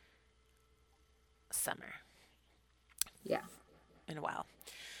like summer. Yeah. In a while.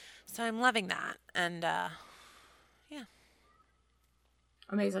 So I'm loving that. And yeah.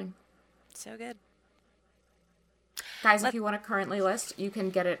 Amazing. So good. Guys, if you want a currently list, you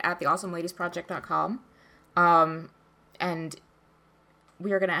can get it at theawesomeladiesproject.com. And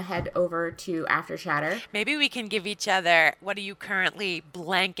we are going to head over to After Chatter. Maybe we can give each other, what are you currently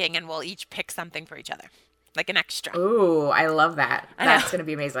blanking, and we'll each pick something for each other. Like an extra. Ooh, I love that. That's going to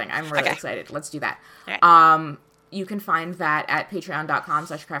be amazing. I'm really excited. Let's do that. All right. You can find that at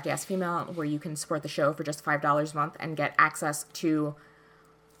patreon.com/craftyassfemale, where you can support the show for just $5 a month and get access to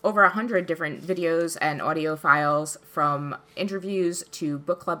over 100 different videos and audio files, from interviews to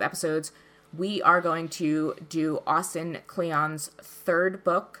book club episodes. We are going to do Austin Kleon's third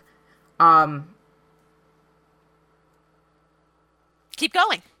book. Keep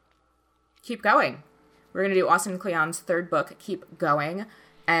going. Keep going. We're going to do Austin Kleon's third book, Keep Going,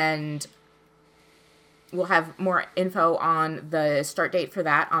 and we'll have more info on the start date for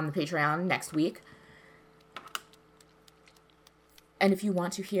that on the Patreon next week. And if you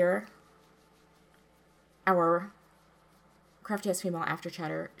want to hear our Crafty As Female After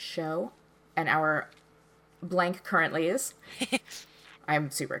Chatter show and our blank currentlies, I'm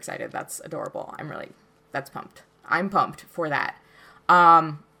super excited. That's adorable. That's pumped. I'm pumped for that.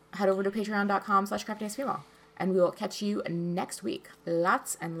 Head over to patreon.com/craftyasfemale. And we will catch you next week.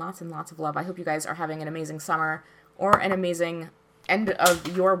 Lots and lots and lots of love. I hope you guys are having an amazing summer or an amazing end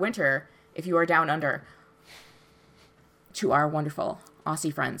of your winter if you are down under. To our wonderful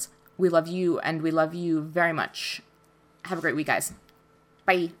Aussie friends, we love you and we love you very much. Have a great week, guys.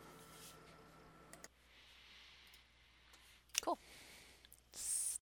 Bye. Cool.